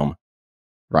Spider-Man film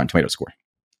Rotten Tomato score.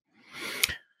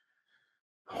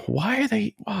 Why do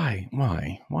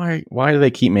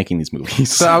they keep making these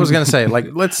movies? So I was gonna say, like,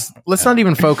 let's not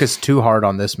even focus too hard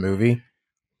on this movie.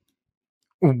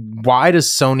 Why does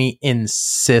Sony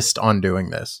insist on doing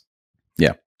this?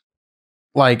 Yeah.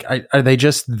 Like, are they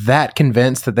just that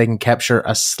convinced that they can capture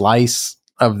a slice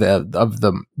of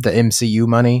the MCU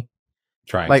money?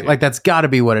 Like that's got to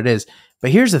be what it is. But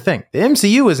here's the thing: the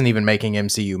MCU isn't even making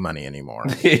MCU money anymore.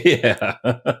 Yeah.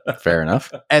 Fair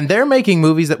enough. And they're making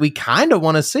movies that we kind of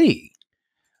want to see.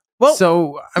 Well,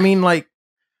 so I mean, like,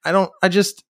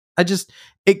 it's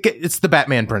the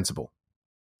Batman principle.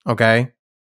 Okay,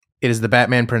 it is the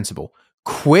Batman principle.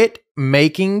 Quit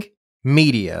making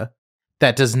media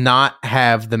that does not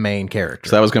have the main character.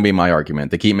 So that was going to be my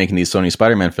argument. They keep making these Sony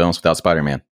Spider-Man films without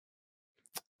Spider-Man.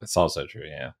 That's also true.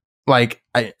 Yeah. Like,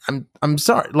 I'm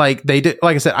sorry. Like, they did.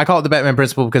 Like I said, I call it the Batman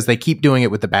principle because they keep doing it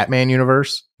with the Batman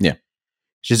universe. Yeah.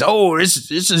 She's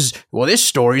this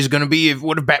story is going to be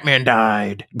what if Batman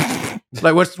died?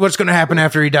 Like, what's going to happen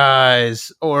after he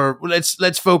dies? Or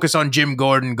let's focus on Jim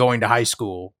Gordon going to high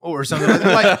school or something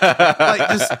like that.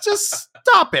 Like just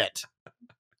stop it.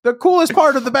 The coolest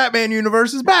part of the Batman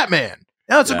universe is Batman.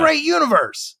 Now it's a great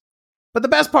universe, but the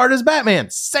best part is Batman.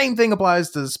 Same thing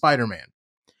applies to Spider-Man.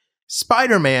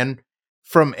 Spider-Man,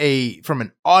 from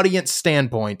an audience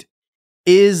standpoint,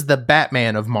 is the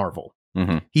Batman of Marvel.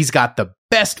 Mm-hmm. He's got the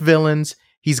best villains.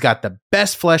 He's got the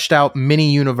best fleshed out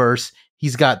mini universe.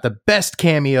 He's got the best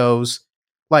cameos.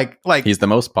 Like he's the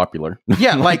most popular.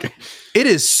 Yeah, like it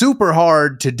is super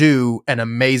hard to do an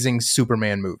amazing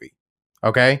Superman movie.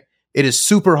 Okay? It is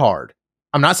super hard.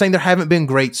 I'm not saying there haven't been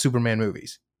great Superman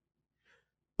movies.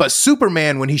 But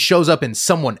Superman, when he shows up in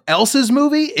someone else's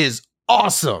movie, is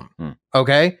awesome.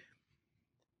 Okay?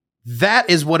 That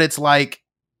is what it's like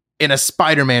in a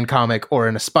Spider-Man comic or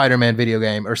in a Spider-Man video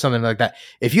game or something like that.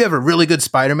 If you have a really good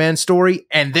Spider-Man story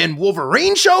and then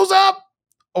Wolverine shows up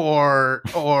or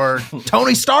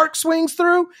Tony Stark swings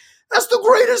through, that's the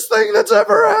greatest thing that's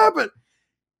ever happened.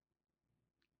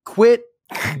 Quit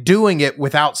doing it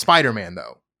without Spider-Man,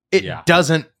 though. It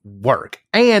doesn't work.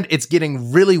 And it's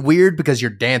getting really weird because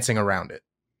you're dancing around it.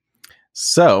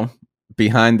 So,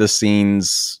 behind the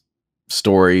scenes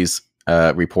stories,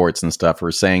 reports and stuff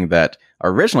were saying that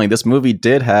originally this movie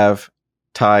did have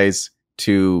ties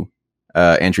to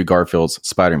Andrew Garfield's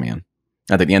Spider-Man.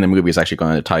 I think the end of the movie is actually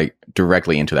going to tie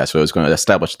directly into that. So it was going to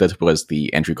establish this was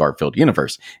the Andrew Garfield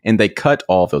universe. And they cut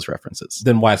all of those references.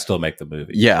 Then why still make the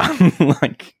movie? Yeah.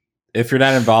 Like, if you're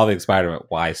not involving Spider-Man,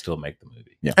 why still make the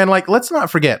movie? Yeah. And like, let's not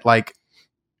forget, like,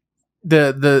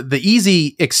 the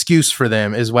easy excuse for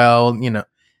them is, well, you know,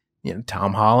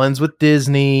 Tom Holland's with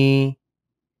Disney,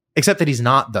 except that he's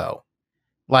not, though.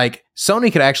 Like,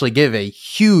 Sony could actually give a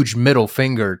huge middle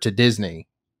finger to Disney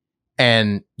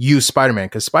and use Spider-Man,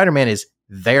 because Spider-Man is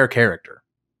their character.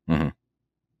 Mm-hmm.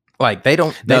 Like, they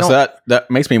don't. So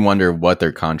that makes me wonder what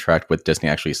their contract with Disney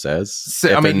actually says.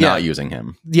 They're not using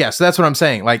him. Yeah, so that's what I'm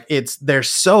saying. Like, they're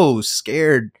so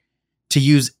scared to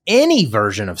use any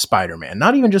version of Spider-Man,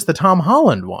 not even just the Tom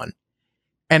Holland one.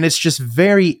 And it's just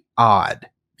very odd.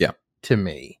 To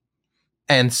me.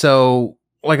 And so,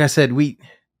 like I said,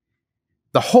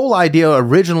 the whole idea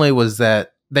originally was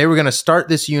that they were going to start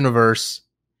this universe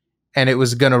and it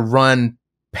was going to run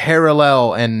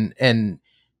parallel and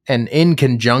in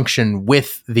conjunction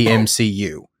with the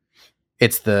MCU.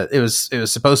 It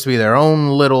was supposed to be their own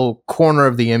little corner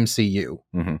of the MCU,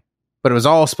 but it was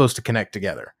all supposed to connect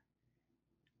together.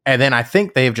 And then I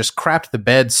think they've just crapped the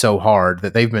bed so hard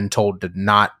that they've been told to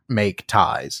not make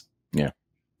ties. Yeah.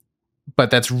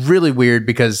 But that's really weird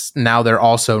because now they're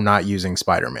also not using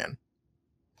Spider-Man.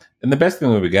 And the best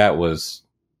thing that we got was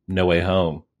No Way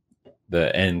Home,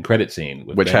 the end credit scene,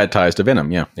 which had ties to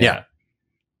Venom. Yeah.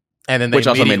 And then they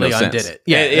immediately undid it.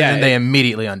 Yeah. And then they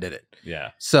immediately undid it.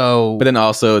 Yeah. So, but then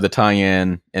also the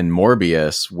tie-in in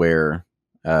Morbius where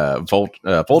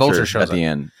Vulture shows at the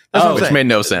end, which made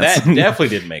no sense. That definitely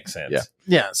didn't make sense.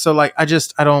 Yeah. So like, I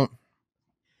don't.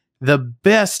 The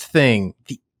best thing,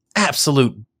 the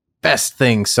absolute best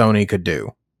thing Sony could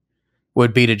do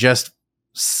would be to just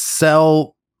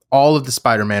sell all of the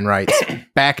Spider-Man rights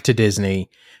back to Disney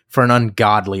for an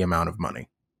ungodly amount of money.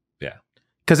 Yeah.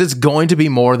 Because it's going to be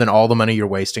more than all the money you're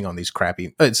wasting on these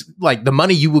crappy... It's like the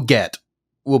money you will get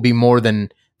will be more than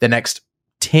the next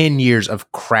 10 years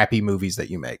of crappy movies that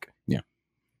you make. Yeah.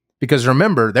 Because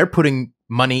remember, they're putting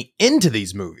money into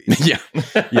these movies. Yeah.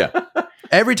 Yeah.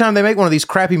 Every time they make one of these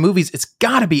crappy movies, it's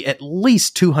got to be at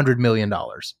least $200 million.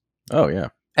 Oh, yeah.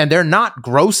 And they're not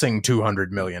grossing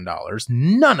 $200 million.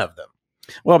 None of them.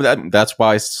 Well, that's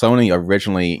why Sony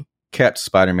originally kept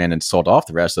Spider-Man and sold off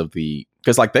the rest of the...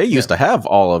 Because like they used to have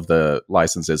all of the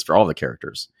licenses for all the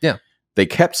characters. Yeah. They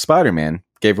kept Spider-Man,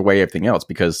 gave away everything else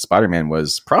because Spider-Man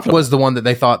was profitable. Was the one that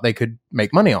they thought they could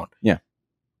make money on. Yeah.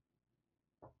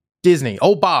 Disney.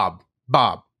 Oh, Bob,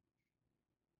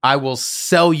 I will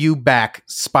sell you back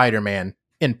Spider-Man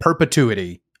in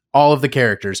perpetuity, all of the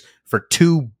characters, for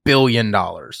 $2 billion.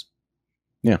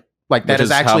 Yeah. Like that Which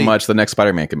is actually how much the next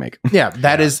Spider-Man can make. Yeah,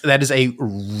 that is a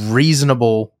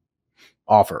reasonable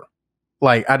offer.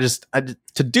 Like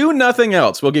to do nothing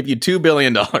else, we'll give you $2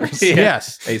 billion.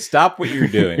 Yes. Hey, stop what you're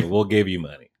doing. We'll give you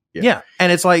money. Yeah.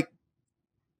 And it's like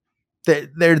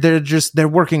they're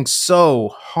working so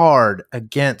hard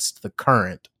against the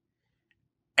current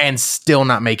and still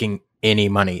not making any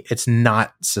money. It's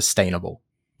not sustainable.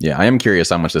 Yeah, I am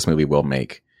curious how much this movie will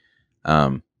make.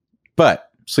 But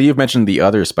so you've mentioned the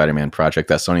other Spider-Man project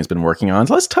that Sony's been working on.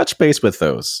 So let's touch base with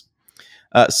those.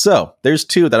 So there's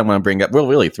two that I'm going to bring up. Well,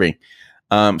 really three.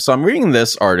 So I'm reading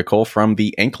this article from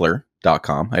the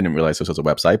Ankler.com. I didn't realize this was a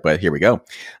website, but here we go.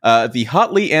 The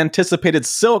hotly anticipated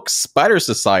Silk Spider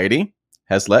Society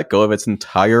has let go of its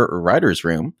entire writer's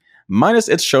room, minus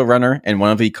its showrunner and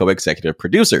one of the co-executive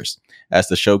producers, as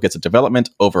the show gets a development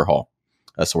overhaul.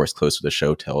 A source close to the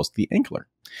show tells the Ankler.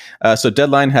 So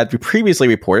Deadline had previously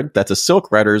reported that the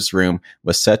Silk writer's room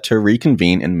was set to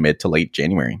reconvene in mid to late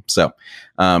January. So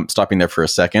stopping there for a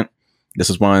second, this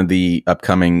is one of the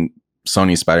upcoming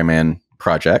Sony Spider-Man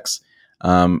projects.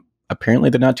 Apparently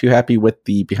they're not too happy with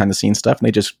the behind-the-scenes stuff, and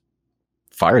they just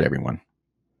fired everyone.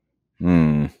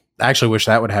 I actually wish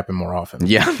that would happen more often.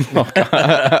 Yeah.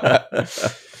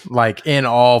 Like, in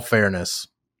all fairness,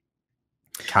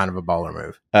 kind of a baller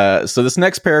move. So this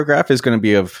next paragraph is going to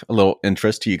be of a little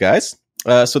interest to you guys.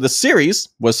 So the series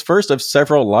was first of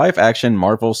several live-action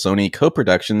Marvel-Sony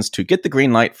co-productions to get the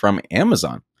green light from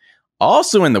Amazon.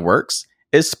 Also in the works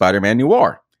is Spider-Man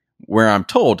Noir, where I'm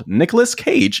told Nicolas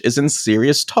Cage is in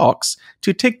serious talks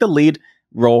to take the lead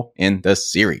role in the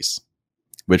series,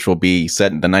 which will be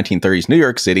set in the 1930s New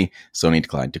York City. Sony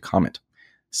declined to comment.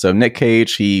 So Nick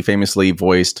Cage, he famously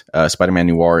voiced Spider-Man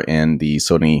Noir in the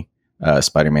Sony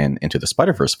Spider-Man Into the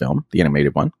Spider-Verse film, the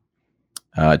animated one.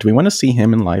 Do we want to see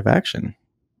him in live action?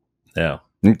 No.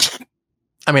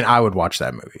 I mean, I would watch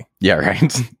that movie. Yeah,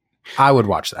 right. I would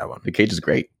watch that one. The Cage is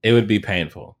great. It would be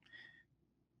painful.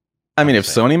 I mean, if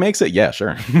Sony makes it, yeah,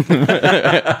 sure.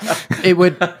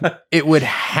 It would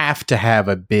have to have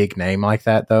a big name like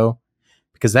that, though,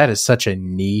 because that is such a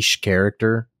niche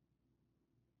character.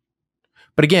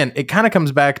 But again, it kind of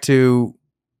comes back to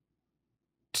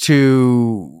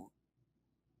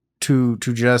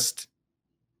just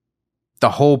the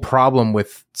whole problem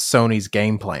with Sony's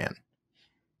game plan.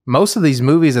 Most of these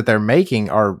movies that they're making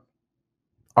are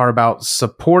about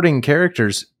supporting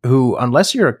characters who,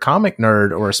 unless you're a comic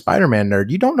nerd or a Spider-Man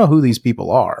nerd, you don't know who these people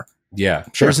are. Yeah,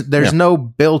 sure. There's no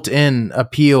built-in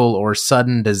appeal or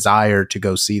sudden desire to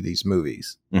go see these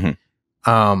movies.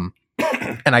 Mm-hmm.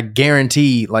 And I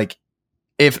guarantee, like,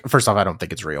 first off, I don't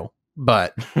think it's real,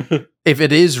 but if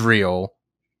it is real,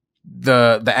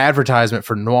 the advertisement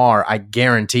for Noir, I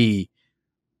guarantee,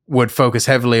 would focus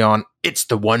heavily on, it's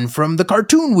the one from the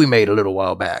cartoon we made a little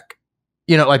while back.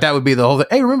 You know, like that would be the whole thing.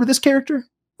 Hey, remember this character?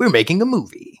 We're making a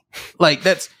movie. Like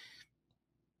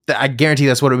I guarantee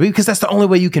that's what it would be, because that's the only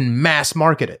way you can mass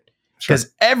market it.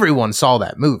 Because everyone saw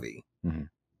that movie. Mm-hmm.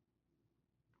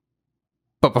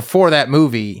 But before that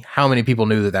movie, how many people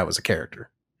knew that was a character?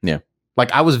 Yeah.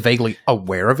 Like, I was vaguely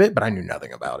aware of it, but I knew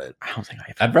nothing about it. I don't think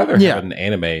I'd rather have an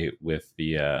anime with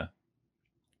the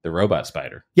robot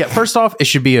spider. Yeah, first off, it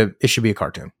should be a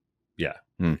cartoon. Yeah.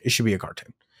 It should be a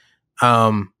cartoon.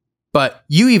 But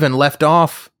you even left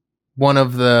off one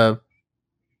of the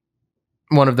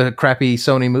crappy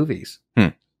Sony movies.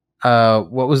 What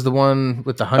was the one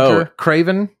with the hunter?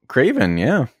 Craven,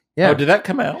 yeah. Oh, did that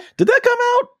come out?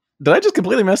 Did I just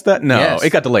completely miss that? No, yes.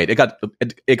 It got delayed. It got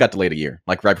delayed a year,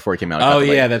 like right before it came out. Oh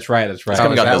yeah, that's right. It's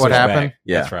coming out this what happened? Back.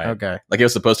 Yeah, that's right. Okay, like it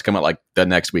was supposed to come out like the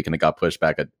next week, and it got pushed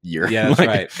back a year. Yeah, that's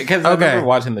right. Because I remember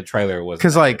watching the trailer. Was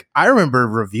because like I remember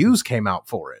reviews came out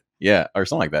for it, Yeah, or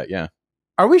something like that. Yeah.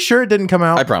 Are we sure it didn't come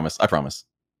out? I promise.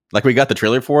 Like, we got the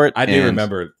trailer for it. I do and-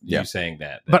 remember yeah. you saying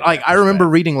that. But like, I remember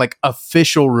reading like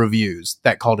official reviews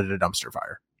that called it a dumpster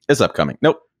fire. It's upcoming.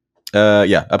 Nope.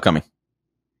 Yeah, upcoming.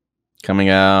 Coming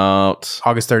out.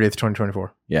 August 30th,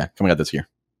 2024. Yeah, coming out this year.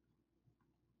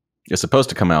 It's supposed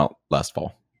to come out last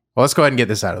fall. Well, let's go ahead and get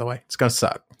this out of the way. It's going to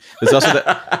suck. There's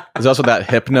also that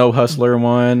Hypno Hustler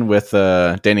one with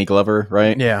Danny Glover,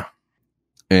 right? Yeah.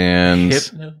 And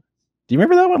Hypno? do you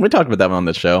remember that one? We talked about that one on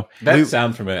the show. That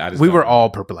sounds familiar. We were all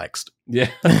perplexed. Yeah.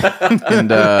 And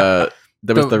there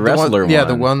was the wrestler one. Yeah,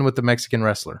 the one with the Mexican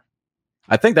wrestler.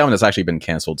 I think that one has actually been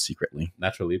canceled secretly.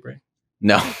 Natural Libre?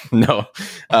 No.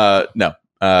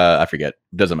 I forget.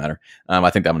 Doesn't matter. I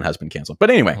think that one has been canceled. But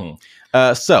anyway,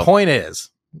 so point is,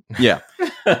 yeah,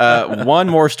 one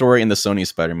more story in the Sony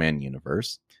Spider-Man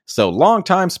universe. So,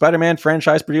 longtime Spider-Man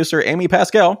franchise producer Amy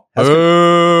Pascal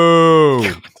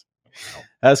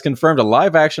has confirmed a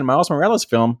live-action Miles Morales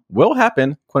film will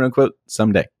happen, quote unquote,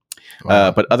 someday.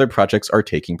 Wow. But other projects are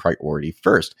taking priority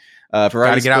first.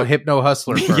 Gotta get out Hypno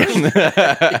Hustler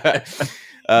first.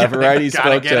 Variety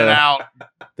spoke to.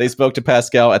 They spoke to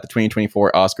Pascal at the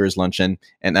 2024 Oscars luncheon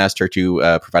and asked her to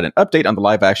provide an update on the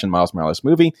live-action Miles Morales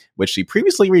movie, which she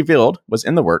previously revealed was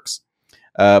in the works.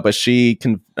 But she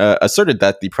asserted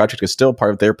that the project is still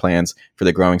part of their plans for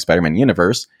the growing Spider-Man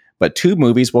universe, but 2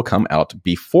 movies will come out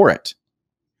before it,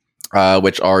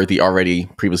 which are the already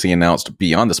previously announced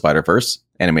Beyond the Spider-Verse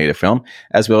animated film,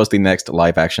 as well as the next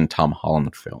live-action Tom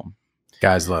Holland film.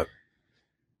 Guys, look.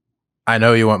 I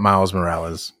know you want Miles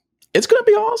Morales. It's going to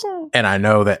be awesome. And I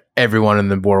know that everyone in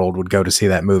the world would go to see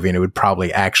that movie and it would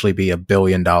probably actually be $1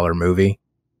 billion movie.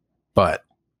 But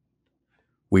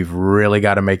we've really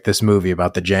got to make this movie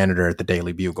about the janitor at the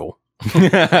Daily Bugle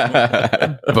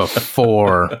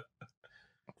before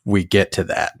we get to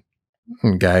that.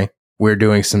 Okay. We're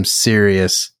doing some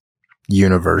serious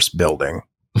universe building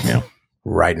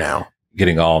right now.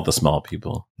 Getting all the small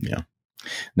people. Yeah.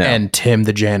 And Tim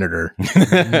the janitor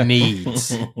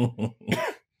needs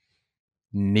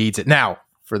it. Now,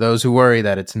 for those who worry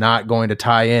that it's not going to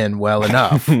tie in well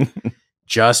enough,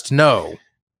 just know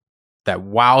that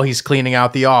while he's cleaning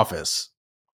out the office,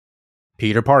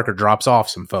 Peter Parker drops off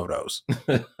some photos.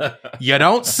 You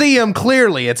don't see him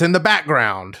clearly. It's in the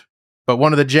background. But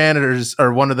one of the janitors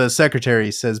or one of the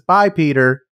secretaries says, "Bye,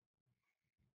 Peter."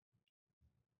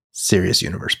 Serious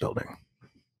universe building.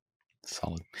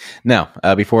 Solid. Now,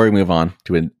 before we move on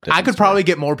to a I could probably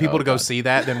get more people to go see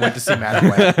that than went to see Madam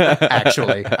Web.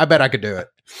 Actually, I bet I could do it.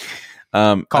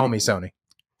 Call me Sony.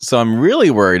 So I'm really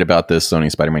worried about this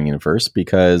Sony Spider-Man universe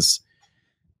because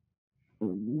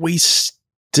we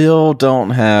still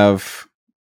don't have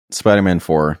Spider-Man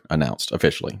 4 announced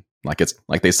officially. Like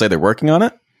they say they're working on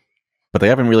it, but they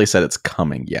haven't really said it's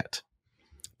coming yet.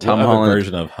 Tom Holland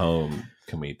version of Home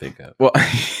can we think of? Well,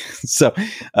 so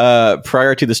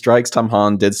prior to the strikes, Tom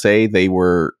Holland did say they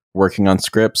were working on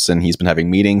scripts and he's been having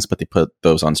meetings, but they put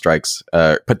those on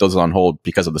hold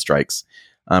because of the strikes.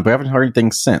 But I haven't heard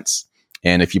anything since.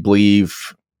 And if you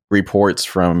believe reports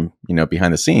from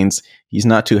behind the scenes, he's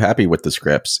not too happy with the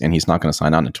scripts and he's not going to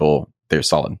sign on until they're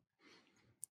solid.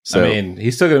 So, I mean,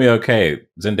 he's still going to be okay.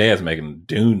 Zendaya's making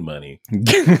Dune money.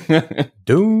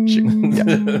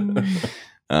 Dune.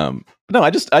 No,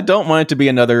 I don't want it to be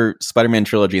another Spider-Man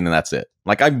trilogy and then that's it.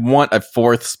 Like, I want a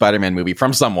 4th Spider-Man movie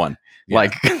from someone. Yeah.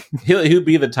 Like, he'll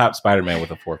be the top Spider-Man with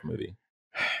a 4th movie.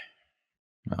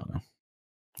 I don't know.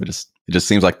 It just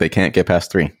seems like they can't get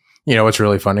past 3. You know what's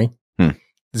really funny?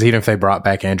 Is even if they brought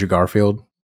back Andrew Garfield,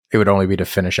 it would only be to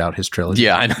finish out his trilogy.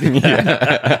 Yeah, I know.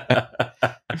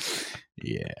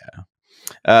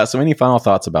 Yeah. So any final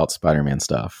thoughts about Spider-Man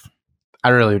stuff? I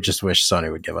really just wish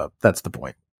Sony would give up. That's the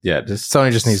point. Yeah,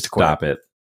 Sony just needs to quit. Stop it.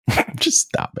 Just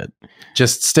stop it.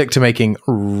 Just stick to making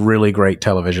really great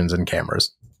televisions and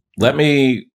cameras. Let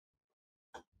me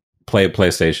play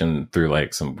PlayStation through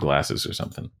like some glasses or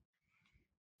something.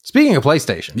 Speaking of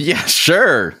PlayStation. Yeah,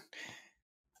 sure.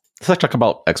 Let's talk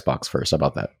about Xbox first. How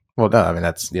about that? Well, no, I mean,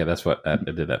 that's what I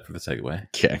did that for the segue.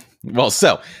 Okay. Well,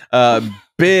 so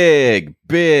big,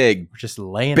 we're just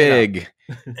laying it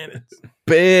up.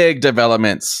 Big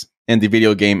developments in the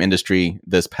video game industry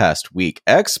this past week.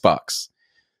 Xbox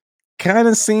kind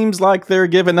of seems like they're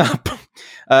giving up,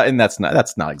 and that's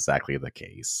not exactly the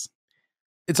case.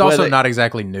 It's also not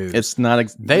exactly news. It's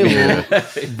not.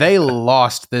 They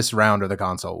lost this round of the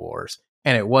console wars,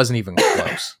 and it wasn't even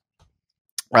close.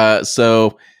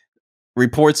 So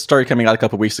reports started coming out a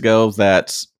couple weeks ago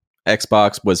that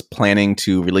Xbox was planning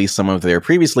to release some of their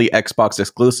previously Xbox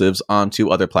exclusives onto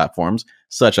other platforms,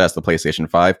 such as the PlayStation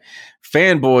 5.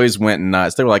 Fanboys went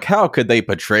nuts. They were like, how could they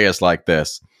portray us like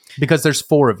this? Because there's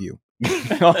 4 of you.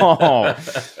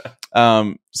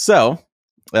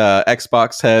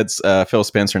 Xbox heads, Phil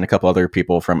Spencer and a couple other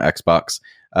people from Xbox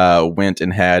went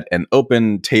and had an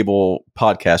open table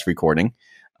podcast recording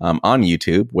on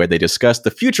YouTube where they discussed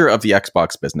the future of the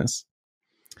Xbox business.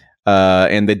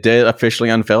 And they did officially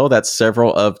unveil that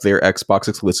several of their Xbox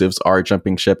exclusives are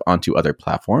jumping ship onto other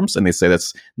platforms. And they say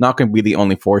that's not going to be the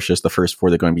only 4, it's just the first 4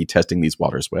 they're going to be testing these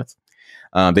waters with.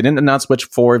 They didn't announce which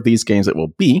 4 of these games it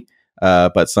will be,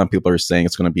 but some people are saying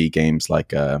it's going to be games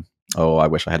like, I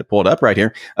wish I had it pulled up right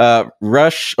here.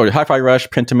 Rush, or Hi-Fi Rush,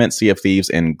 Pentiment, Sea of Thieves,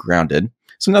 and Grounded.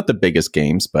 So not the biggest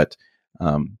games, but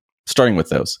starting with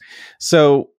those.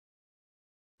 So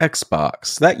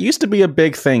Xbox. That used to be a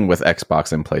big thing with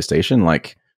Xbox and PlayStation.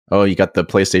 Like, you got the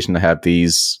PlayStation to have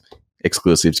these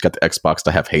exclusives. You got the Xbox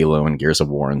to have Halo and Gears of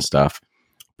War and stuff.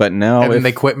 But now... And then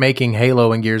they quit making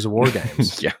Halo and Gears of War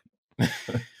games. Yeah. And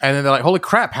then they're like, holy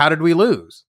crap, how did we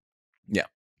lose? Yeah.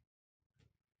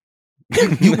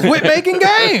 You quit making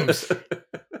games.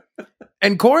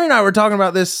 And Corey and I were talking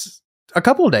about this a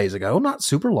couple of days ago, not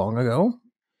super long ago.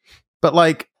 But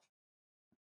like,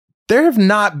 there have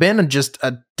not been just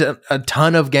a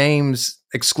ton of games,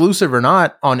 exclusive or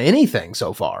not, on anything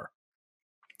so far.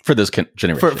 For this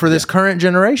generation. For this current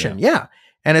generation, yeah.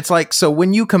 And it's like, so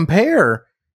when you compare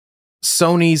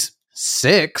Sony's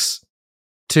 6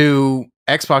 to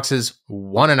Xbox's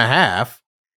 1.5,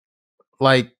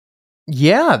 like,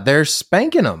 yeah, they're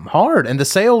spanking them hard. And the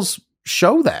sales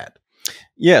show that.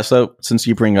 Yeah, so since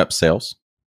you bring up sales,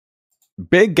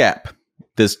 big gap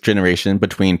this generation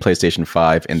between PlayStation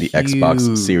 5 and the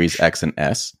Xbox Series X and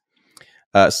S.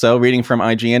 So reading from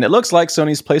IGN, it looks like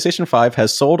Sony's PlayStation 5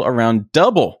 has sold around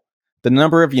double the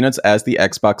number of units as the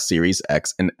Xbox Series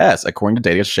X and S, according to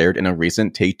data shared in a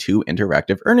recent Take-Two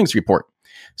Interactive earnings report.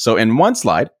 So in one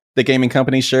slide, the gaming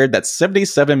company shared that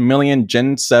 77 million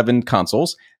Gen 7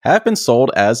 consoles have been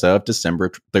sold as of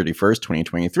December 31st,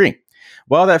 2023.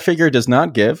 While that figure does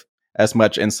not give as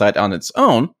much insight on its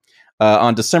own,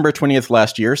 on December 20th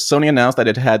last year, Sony announced that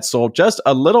it had sold just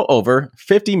a little over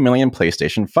 50 million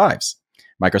PlayStation 5s.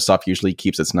 Microsoft usually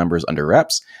keeps its numbers under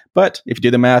wraps, but if you do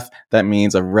the math, that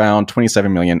means around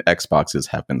 27 million Xboxes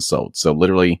have been sold. So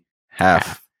literally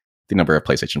half the number of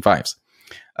PlayStation 5s.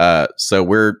 So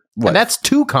we're... what? And that's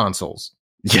 2 consoles.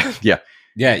 Yeah.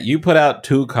 Yeah, you put out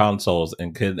 2 consoles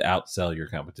and could outsell your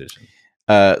competition.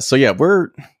 So yeah,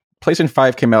 PlayStation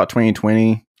 5 came out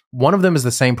 2020. One of them is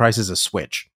the same price as a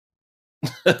Switch.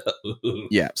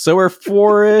 Yeah, so we're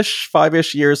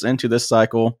 5-ish years into this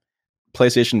cycle.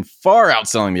 PlayStation far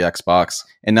outselling the Xbox,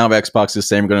 and now Xbox is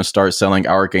saying we're going to start selling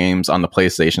our games on the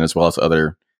PlayStation as well as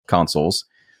other consoles.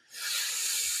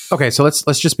 Okay, so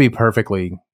let's just be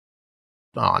perfectly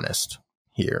honest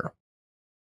here.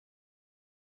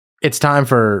 It's time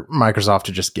for Microsoft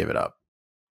to just give it up.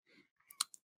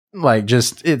 Like,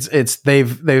 just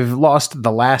they've lost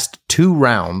the last 2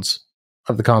 rounds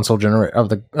of the console of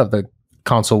the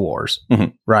console wars,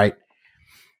 right?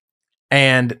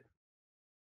 And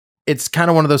it's kind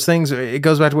of one of those things. It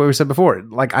goes back to what we said before.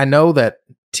 Like, I know that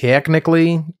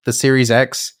technically the Series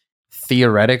X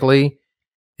theoretically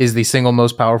is the single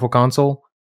most powerful console,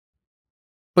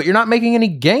 but you're not making any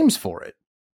games for it.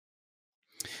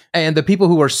 And the people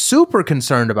who are super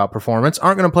concerned about performance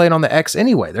aren't going to play it on the X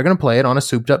anyway. They're going to play it on a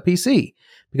souped up PC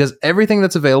because everything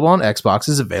that's available on Xbox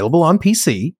is available on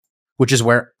PC, which is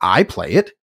where I play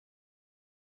it.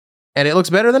 And it looks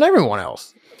better than everyone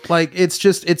else. Like, it's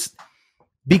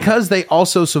because they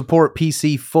also support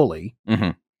PC fully.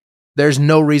 There's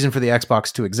no reason for the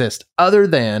Xbox to exist other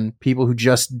than people who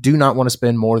just do not want to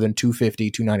spend more than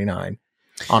 $250, $299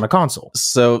 on a console.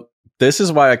 So this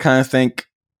is why I kind of think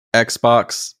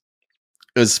Xbox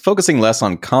is focusing less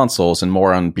on consoles and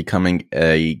more on becoming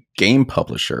a game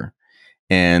publisher.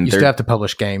 And you still have to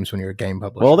publish games when you're a game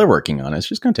publisher. Well, they're working on it. It's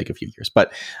just going to take a few years.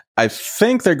 But I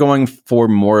think they're going for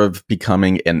more of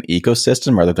becoming an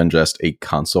ecosystem rather than just a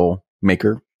console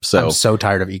maker. So I'm so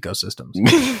tired of ecosystems.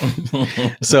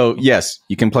 So yes,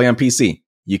 you can play on PC.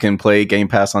 You can play Game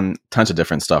Pass on tons of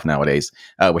different stuff nowadays,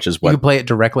 which is what... You can play it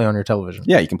directly on your television.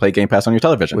 Yeah, you can play Game Pass on your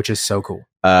television. Which is so cool.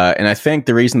 And I think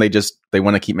the reason they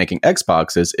want to keep making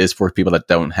Xboxes is for people that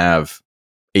don't have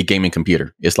a gaming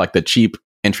computer. It's like the cheap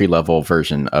entry-level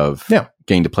version of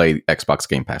getting to play Xbox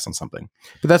Game Pass on something.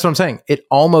 But that's what I'm saying. It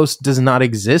almost does not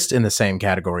exist in the same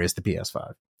category as the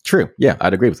PS5. True. Yeah,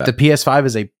 I'd agree with that. The PS5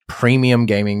 is a premium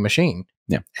gaming machine.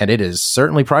 Yeah. And it is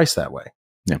certainly priced that way.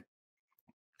 Yeah.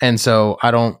 And so I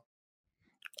don't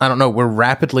know. We're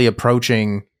rapidly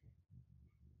approaching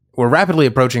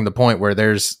the point where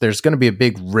there's going to be a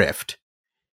big rift.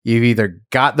 You've either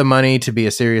got the money to be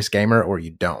a serious gamer or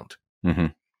you don't. Mm-hmm.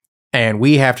 And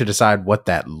we have to decide what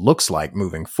that looks like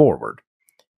moving forward.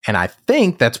 And I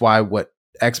think that's why what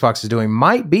Xbox is doing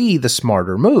might be the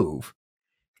smarter move.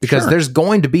 Because there's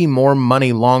going to be more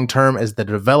money long term as the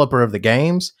developer of the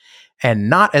games and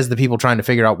not as the people trying to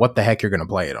figure out what the heck you're going to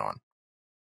play it on.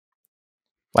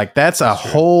 Like, that's a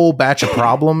whole batch of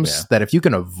problems that if you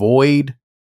can avoid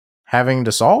having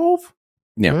to solve.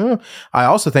 Yeah. I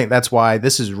also think that's why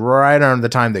this is right around the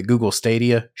time that Google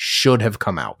Stadia should have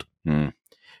come out.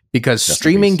 Because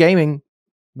streaming gaming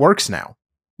works now.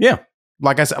 Yeah.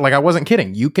 Like I said, like I wasn't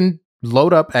kidding. You can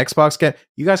load up Xbox.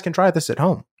 You guys can try this at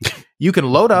home. You can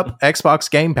load up Xbox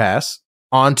Game Pass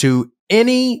onto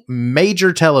any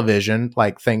major television,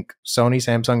 like think Sony,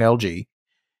 Samsung, LG,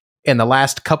 in the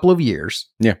last couple of years.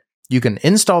 Yeah. You can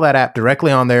install that app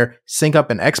directly on there, sync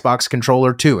up an Xbox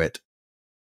controller to it,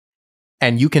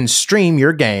 and you can stream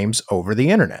your games over the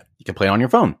internet. You can play on your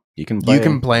phone. You can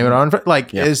play it on,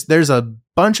 like, there's a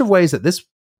bunch of ways that this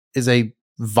is a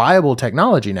viable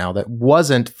technology now that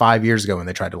wasn't 5 years ago when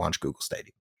they tried to launch Google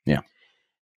Stadia. Yeah.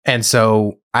 And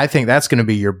so I think that's going to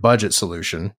be your budget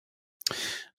solution.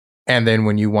 And then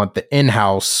when you want the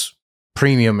in-house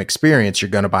premium experience, you're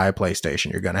going to buy a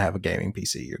PlayStation, you're going to have a gaming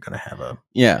PC, you're going to have a...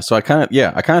 Yeah, so I kind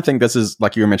of think this is,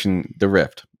 like you were mentioning, the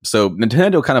Rift. So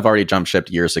Nintendo kind of already jump shipped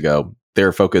years ago.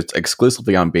 They're focused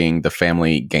exclusively on being the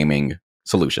family gaming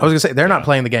solution. I was going to say, they're not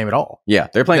playing the game at all. Yeah,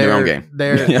 they're playing their own game.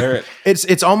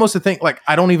 It's almost a thing, like,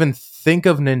 I don't even think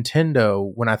of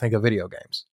Nintendo when I think of video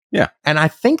games. Yeah. And I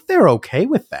think they're okay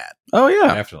with that. Oh,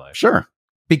 yeah. Afterlife. Sure.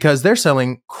 Because they're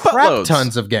selling crap Buttloads.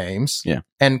 tons of games Yeah.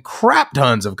 and crap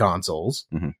tons of consoles.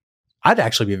 Mm-hmm. I'd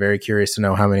actually be very curious to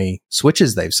know how many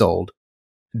Switches they've sold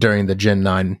during the Gen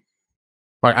 9.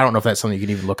 Like, I don't know if that's something you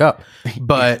can even look up,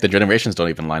 but the generations don't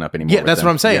even line up anymore. yeah, that's what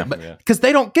I'm saying. Because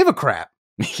they don't give a crap.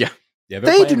 Yeah.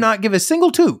 They do not give a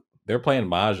single toot. They're playing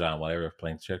Mahjong while they're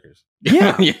playing checkers.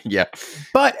 Yeah. Yeah.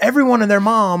 But everyone and their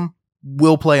mom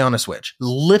will play on a Switch.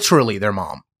 Literally, their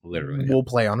mom will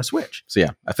play on a Switch. So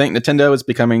yeah, I think Nintendo is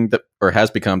becoming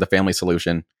has become the family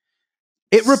solution.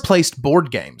 It replaced board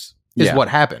games, is what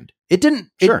happened. It didn't.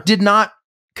 It did not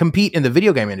compete in the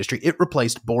video game industry. It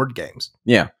replaced board games.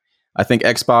 Yeah, I think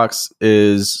Xbox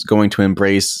is going to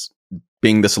embrace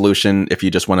being the solution if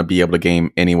you just want to be able to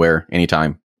game anywhere,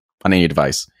 anytime, on any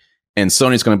device. And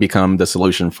Sony's going to become the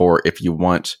solution for if you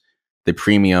want the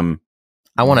premium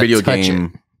video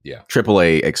game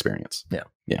AAA experience. Yeah.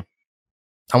 Yeah.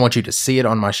 I want you to see it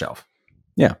on my shelf.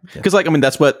 Yeah. Because, like, I mean,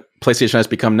 that's what PlayStation has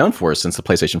become known for since the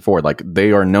PlayStation 4. Like,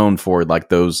 they are known for, like,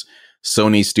 those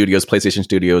Sony Studios, PlayStation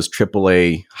Studios,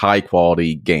 AAA,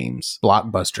 high-quality games.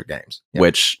 Blockbuster games. Yep.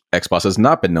 Which Xbox has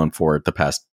not been known for the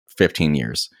past 15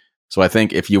 years. So I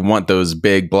think if you want those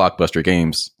big blockbuster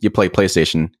games, you play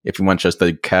PlayStation. If you want just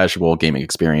the casual gaming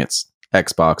experience,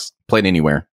 Xbox, play it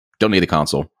anywhere. Don't need a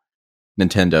console.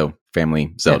 Nintendo,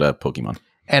 family, Zelda, Pokemon.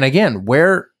 And again,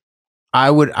 where I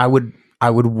would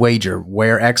wager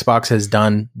where Xbox has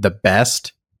done the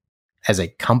best as a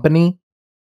company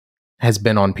has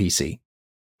been on PC.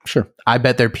 Sure. I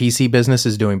bet their PC business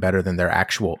is doing better than their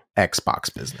actual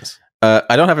Xbox business.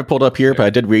 I don't have it pulled up here, but I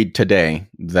did read today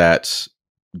that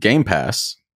Game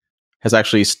Pass has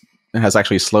actually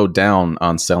slowed down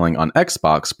on selling on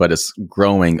Xbox, but it's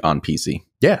growing on PC.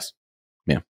 Yes.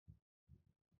 Yeah.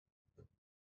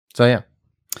 So yeah.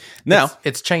 Now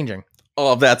it's changing.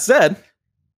 All of that said,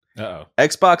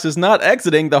 Xbox is not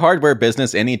exiting the hardware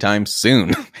business anytime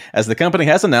soon, as the company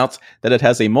has announced that it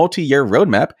has a multi-year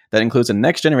roadmap that includes a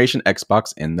next-generation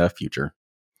Xbox in the future.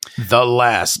 The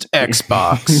last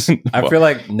Xbox. I feel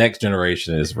like next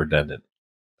generation is redundant.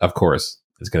 Of course,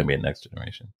 it's going to be a next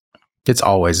generation. It's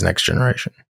always next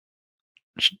generation.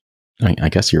 I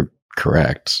guess you're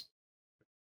correct.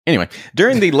 Anyway,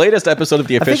 during the latest episode of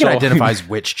the official... I think it identifies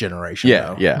which generation,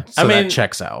 though. Yeah. So that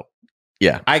checks out.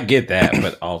 Yeah. I get that,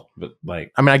 but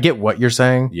I get what you're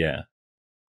saying. Yeah.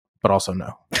 But also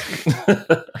no.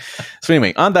 So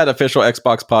anyway, on that official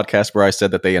Xbox podcast where I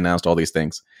said that they announced all these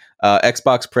things,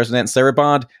 Xbox President Sarah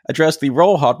Bond addressed the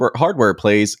role hardware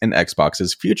plays in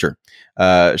Xbox's future.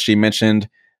 She mentioned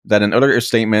that an earlier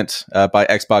statement by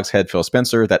Xbox head Phil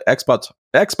Spencer that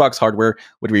Xbox hardware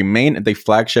would remain the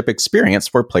flagship experience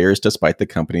for players despite the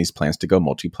company's plans to go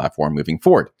multi-platform moving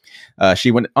forward.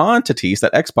 She went on to tease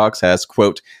that Xbox has,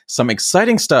 quote, some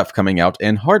exciting stuff coming out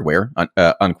in hardware,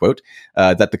 unquote,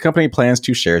 that the company plans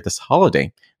to share this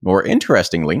holiday. More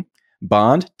interestingly,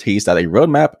 Bond teased out a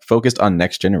roadmap focused on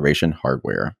next-generation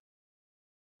hardware.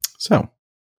 So,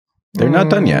 they're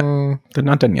not done yet. They're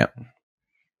not done yet.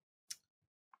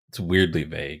 It's weirdly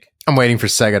vague. I'm waiting for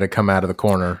Sega to come out of the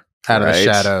corner, out of the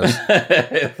shadows.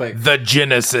 It's like the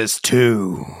Genesis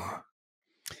 2.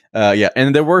 Yeah,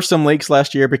 and there were some leaks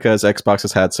last year because Xbox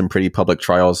has had some pretty public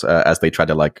trials as they tried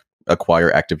to like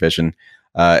acquire Activision.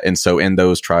 And so in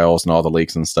those trials and all the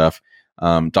leaks and stuff,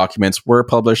 documents were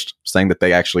published saying that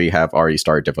they actually have already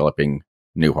started developing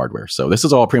new hardware. So this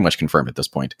is all pretty much confirmed at this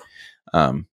point.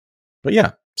 But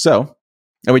yeah, so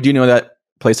and we do know that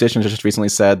PlayStation just recently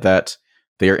said that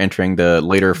they are entering the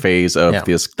later phase of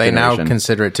this They generation. now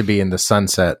consider it to be in the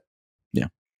sunset Yeah.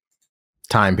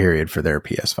 time period for their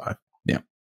PS5. Yeah.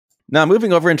 Now,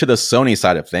 moving over into the Sony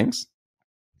side of things,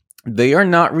 they are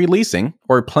not releasing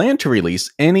or plan to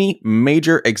release any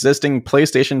major existing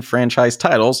PlayStation franchise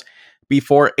titles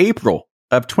before April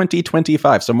of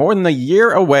 2025. So more than a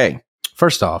year away.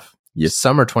 First off, Yes.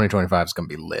 summer 2025 is going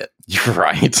to be lit. You're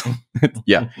right.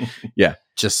 Yeah.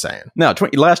 Just saying. Now,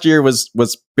 last year was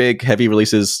big, heavy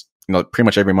releases, pretty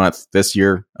much every month. This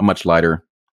year, a much lighter.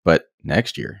 But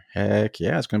next year, heck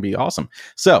yeah, it's going to be awesome.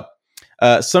 So,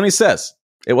 Sony says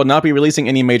it will not be releasing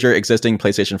any major existing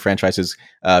PlayStation franchises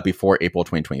before April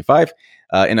 2025.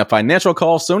 In a financial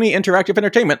call, Sony Interactive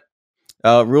Entertainment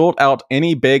ruled out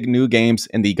any big new games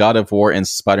in the God of War and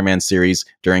Spider-Man series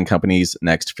during company's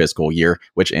next fiscal year,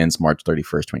 which ends March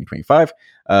 31st, 2025.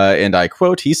 And I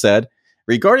quote, he said,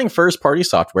 "Regarding first-party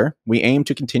software, we aim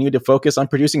to continue to focus on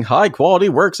producing high-quality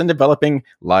works and developing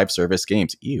live service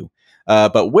games."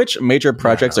 But which major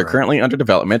projects are currently under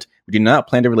development? We do not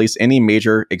plan to release any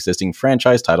major existing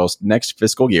franchise titles next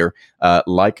fiscal year,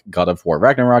 like God of War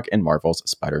Ragnarok and Marvel's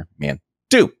Spider-Man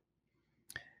 2.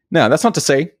 Now, that's not to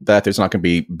say that there's not going to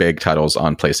be big titles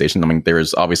on PlayStation. I mean,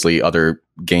 there's obviously other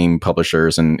game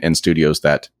publishers and studios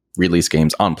that release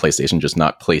games on PlayStation, just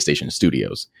not PlayStation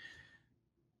Studios.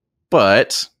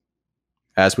 But,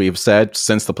 as we've said,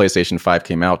 since the PlayStation 5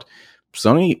 came out,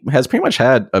 Sony has pretty much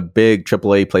had a big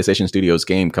AAA PlayStation Studios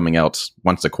game coming out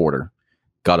once a quarter.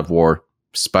 God of War,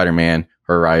 Spider-Man,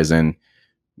 Horizon.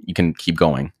 You can keep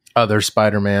going. Other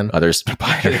Spider-Man.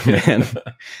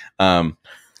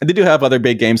 And they do have other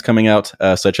big games coming out,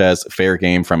 such as Fair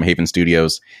Game from Haven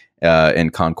Studios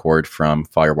and Concord from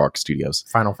Firewalk Studios.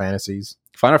 Final Fantasies.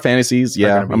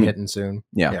 Yeah. Be hitting soon.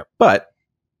 Yeah. Yep. But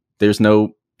there's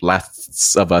no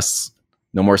Lasts of Us,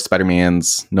 no more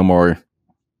Spider-Mans, no more.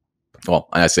 Well,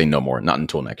 I say no more, not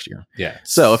until next year. Yeah.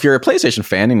 So if you're a PlayStation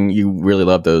fan and you really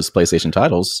love those PlayStation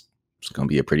titles, it's going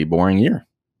to be a pretty boring year.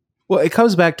 Well, it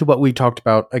comes back to what we talked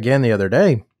about again the other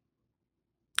day.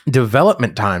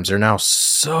 Development times are now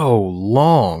so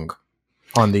long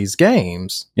on these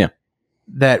games. Yeah.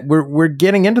 That we're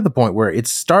getting into the point where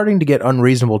it's starting to get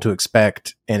unreasonable to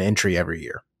expect an entry every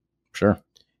year. Sure.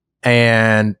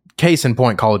 And case in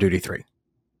point, Call of Duty 3.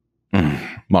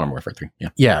 Modern Warfare 3. Yeah.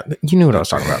 Yeah, you knew what I was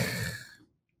talking about.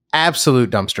 Absolute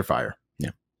dumpster fire.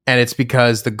 Yeah. And it's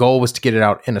because the goal was to get it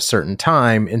out in a certain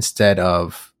time instead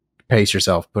of pace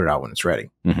yourself, put it out when it's ready.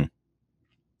 Mm-hmm.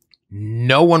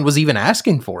 No one was even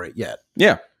asking for it yet.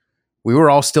 Yeah. We were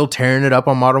all still tearing it up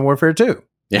on Modern Warfare 2.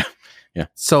 Yeah. Yeah.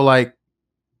 So, like,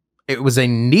 it was a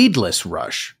needless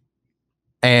rush.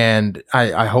 And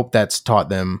I hope that's taught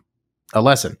them a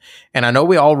lesson. And I know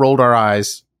we all rolled our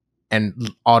eyes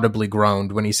and audibly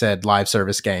groaned when he said live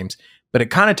service games, but it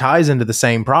kind of ties into the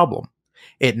same problem.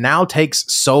 It now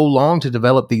takes so long to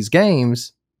develop these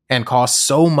games and costs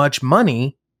so much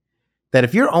money that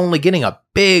if you're only getting a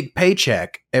big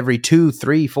paycheck every 2,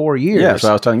 3, 4 years. Yeah, that's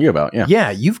what I was telling you about. Yeah.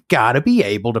 Yeah, you've got to be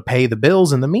able to pay the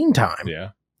bills in the meantime.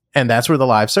 Yeah. And that's where the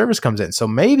live service comes in. So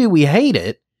maybe we hate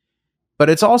it, but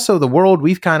it's also the world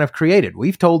we've kind of created.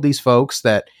 We've told these folks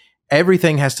that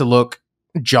everything has to look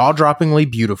jaw-droppingly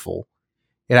beautiful.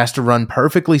 It has to run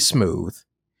perfectly smooth.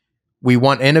 We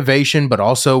want innovation, but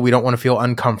also we don't want to feel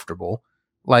uncomfortable.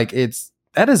 Like,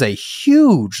 that is a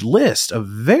huge list of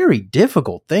very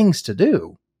difficult things to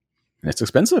do. It's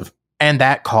expensive. And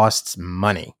that costs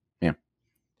money. Yeah.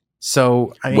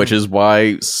 So, which is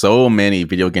why so many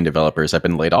video game developers have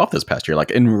been laid off this past year,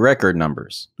 like in record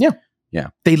numbers. Yeah. Yeah.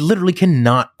 They literally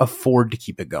cannot afford to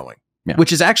keep it going,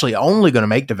 which is actually only going to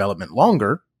make development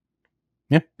longer.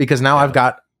 Yeah. Because now I've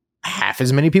got half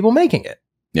as many people making it.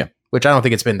 Yeah. Which I don't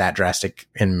think it's been that drastic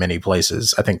in many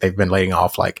places. I think they've been laying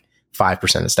off like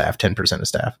 5% of staff, 10% of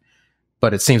staff.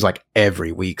 But it seems like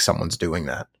every week someone's doing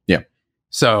that. Yeah.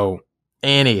 So,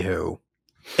 anywho,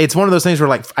 it's one of those things where,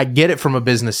 like, I get it from a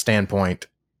business standpoint.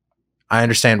 I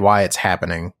understand why it's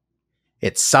happening.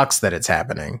 It sucks that it's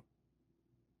happening.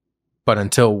 But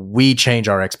until we change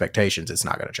our expectations, it's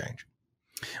not going to change.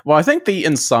 Well, I think the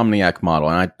Insomniac model,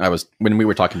 and I was, when we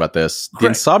were talking about this, the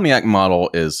Insomniac model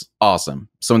is awesome.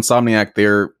 So Insomniac,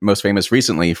 they're most famous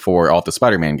recently for all the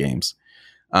Spider-Man games.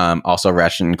 Also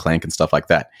Ratchet and Clank and stuff like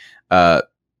that.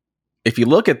 If you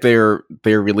look at their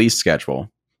release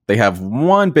schedule, they have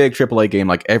one big AAA game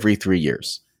like every 3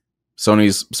 years.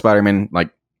 Sony's Spider-Man, like,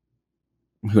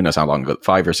 who knows how long ago,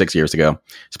 5 or 6 years ago,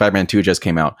 Spider-Man 2 just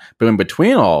came out. But in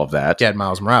between all of that, You had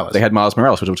Miles Morales. they had Miles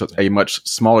Morales, which was a much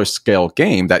smaller scale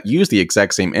game that used the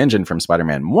exact same engine from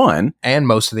Spider-Man 1. and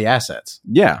most of the assets.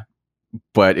 Yeah.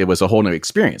 But it was a whole new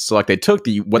experience. So like they took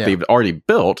what they've already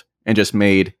built and just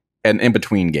made an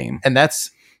in-between game. And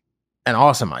that's an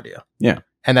awesome idea. Yeah.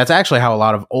 And that's actually how a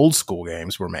lot of old school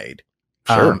games were made.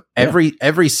 Sure.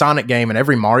 Every Sonic game and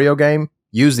every Mario game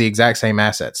used the exact same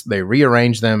assets. They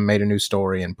rearranged them, made a new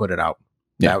story, and put it out.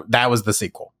 Yeah. That was the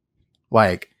sequel.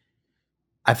 Like,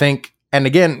 I think, and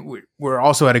again, we're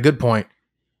also at a good point.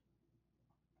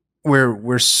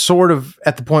 We're sort of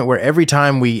at the point where every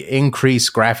time we increase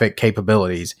graphic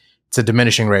capabilities, it's a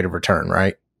diminishing rate of return,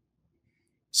 right?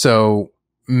 So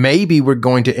maybe we're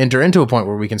going to enter into a point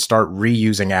where we can start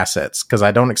reusing assets, because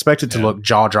I don't expect it to look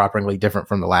jaw-droppingly different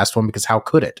from the last one, because how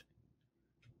could it?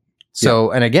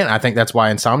 So, and again, I think that's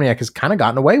why Insomniac has kind of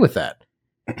gotten away with that,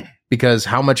 because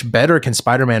how much better can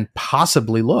Spider-Man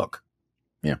possibly look?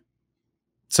 Yeah.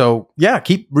 So, yeah,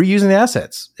 keep reusing the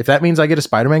assets. If that means I get a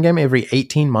Spider-Man game every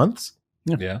 18 months,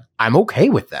 Yeah. I'm okay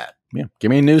with that. Yeah.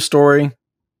 Give me a new story,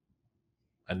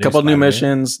 a couple new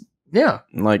missions. Yeah.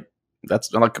 Like,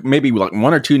 that's like maybe like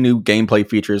 1 or 2 new gameplay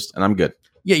features, and I'm good.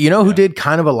 Yeah, you know who did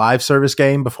kind of a live service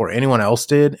game before anyone else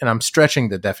did? And I'm stretching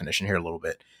the definition here a little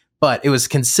bit, but it was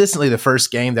consistently the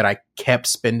first game that I kept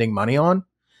spending money on.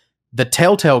 The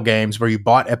Telltale games where you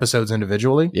bought episodes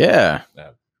individually. Yeah.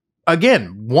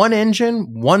 Again, one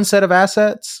engine, one set of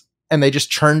assets, and they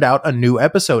just churned out a new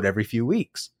episode every few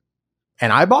weeks.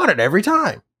 And I bought it every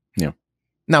time. Yeah.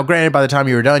 Now, granted, by the time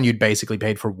you were done, you'd basically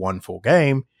paid for one full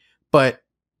game, but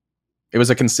It was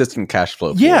a consistent cash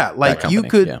flow. For yeah, that like you company.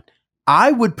 could, Yeah.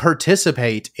 I would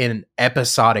participate in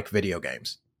episodic video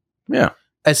games. Yeah.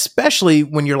 Especially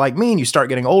when you're like me and you start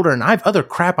getting older and I have other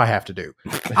crap I have to do.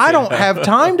 I don't have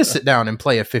time to sit down and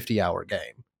play a 50-hour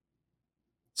game.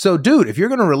 So, dude, if you're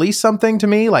going to release something to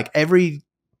me like every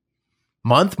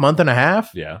month and a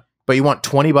half, but you want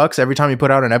 $20 every time you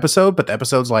put out an episode, but the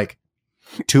episode's like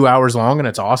 2 hours long and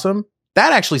it's awesome,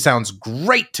 that actually sounds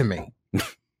great to me.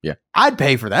 Yeah. I'd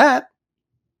pay for that.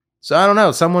 So, I don't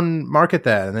know. Someone market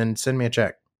that and then send me a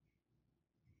check.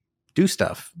 Do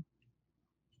stuff.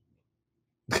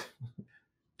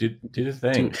 Do the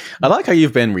thing. I like how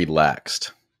you've been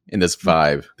relaxed in this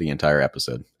vibe the entire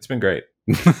episode. It's been great.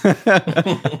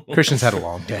 Christian's had a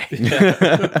long day.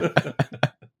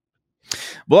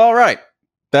 Well, all right.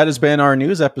 That has been our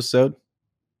news episode.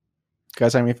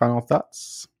 Guys, have any final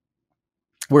thoughts?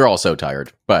 We're all so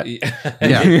tired, but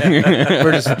Yeah.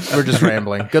 we're just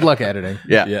rambling. Good luck editing.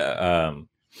 yeah.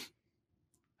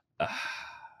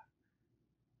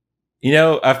 You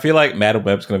know, I feel like Madam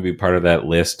Web's going to be part of that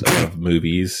list of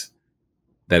movies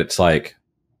that it's like,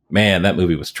 man, that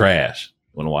movie was trash.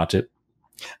 Want to watch it?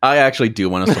 I actually do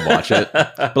want us to watch it,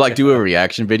 but like do a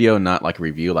reaction video, not like a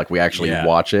review. Like we actually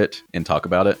watch it and talk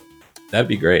about it. That'd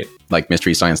be great. Like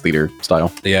Mystery Science Theater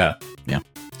style. Yeah.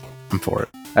 I'm for it.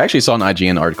 I actually saw an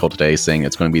IGN article today saying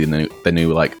it's going to be the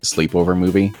new like sleepover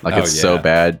movie. Like it's so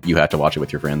bad you have to watch it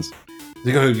with your friends.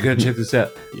 You gotta check this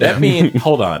out. That means,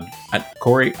 hold on,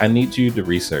 Corey, I need you to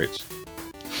research.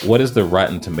 What is the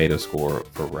Rotten Tomato score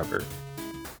for Rubber?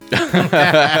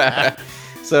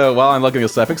 So while I'm looking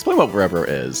this up, explain what Rubber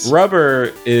is.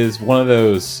 Rubber is one of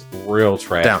those real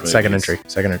trash Down. movies, Second entry.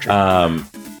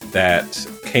 that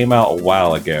came out a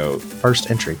while ago. First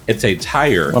entry. It's a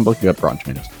tire I'm looking up Rotten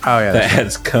Tomatoes. Oh, yeah. that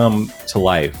has come to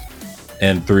life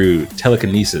and through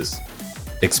telekinesis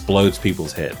explodes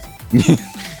people's heads.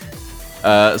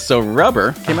 So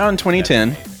Rubber came out in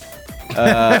 2010.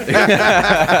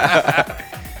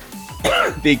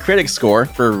 The critic score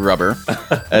for Rubber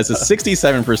is a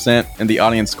 67%, and the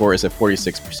audience score is a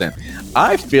 46%.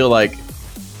 I feel like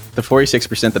the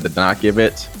 46% that did not give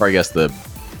it, or I guess the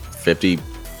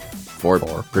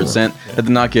 54% that did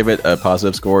not give it a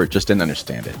positive score, just didn't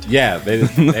understand it. Yeah, they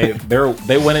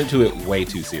went into it way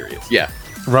too serious. Yeah.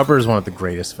 Rubber is one of the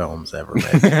greatest films ever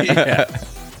made.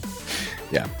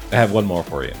 Yeah. I have one more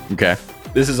for you. Okay.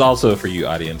 This is also for you,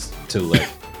 audience, to like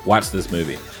watch this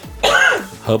movie.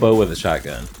 Hobo with a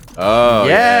Shotgun. Oh,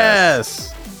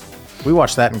 yes. We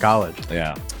watched that in college.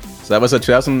 Yeah. So that was a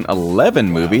 2011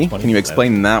 movie. Can you 2011.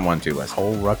 explain that one to us?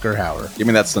 Cole Rucker Hauer. Give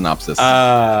me that synopsis.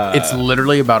 It's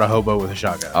literally about a hobo with a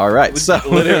shotgun. All right. So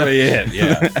literally it.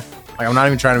 Yeah. Like, I'm not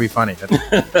even trying to be funny.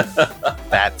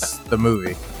 That's the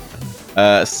movie.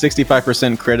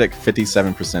 65% critic,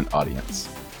 57% audience.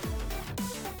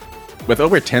 With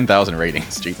over 10,000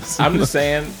 ratings, Jesus. I'm just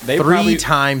saying they Three probably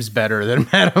times better than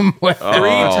Madam Web. Oh, three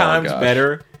times gosh.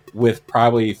 better with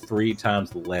probably 3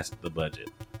 times less the budget.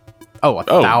 Oh,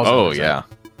 1,000%. Oh yeah.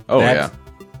 Oh That's-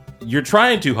 You're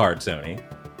trying too hard, Sony.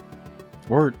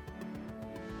 Or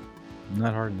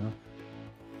not hard enough.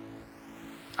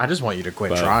 I just want you to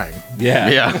quit But- trying. Yeah.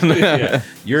 Yeah. Yeah.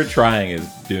 Your trying is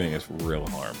doing us real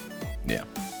harm. Yeah.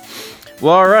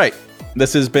 Well, all right.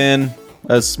 This has been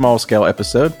a small scale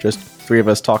episode. Just 3 of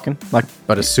us talking, like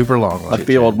But a super long one. like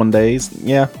the old one days.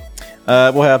 Yeah.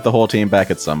 We'll have the whole team back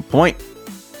at some point.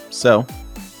 So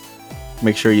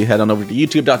make sure you head on over to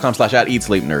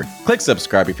youtube.com/@eatsleepnerd. Click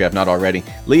subscribe if you have not already.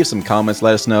 Leave some comments.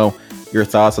 Let us know your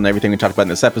thoughts on everything we talked about in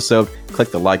this episode.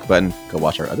 Click the like button. Go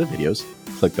watch our other videos.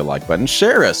 Click the like button.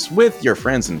 Share us with your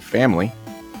friends and family.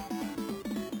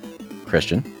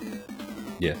 Christian,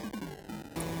 Yeah.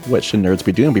 what should nerds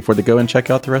be doing before they go and check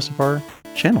out the rest of our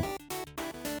channel?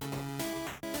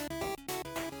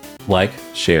 Like,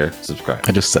 share, subscribe.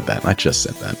 I just said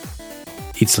that.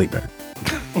 Eat, sleep better.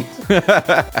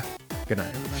 Good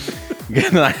night, everybody.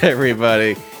 Good night,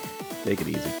 everybody. Take it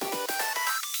easy.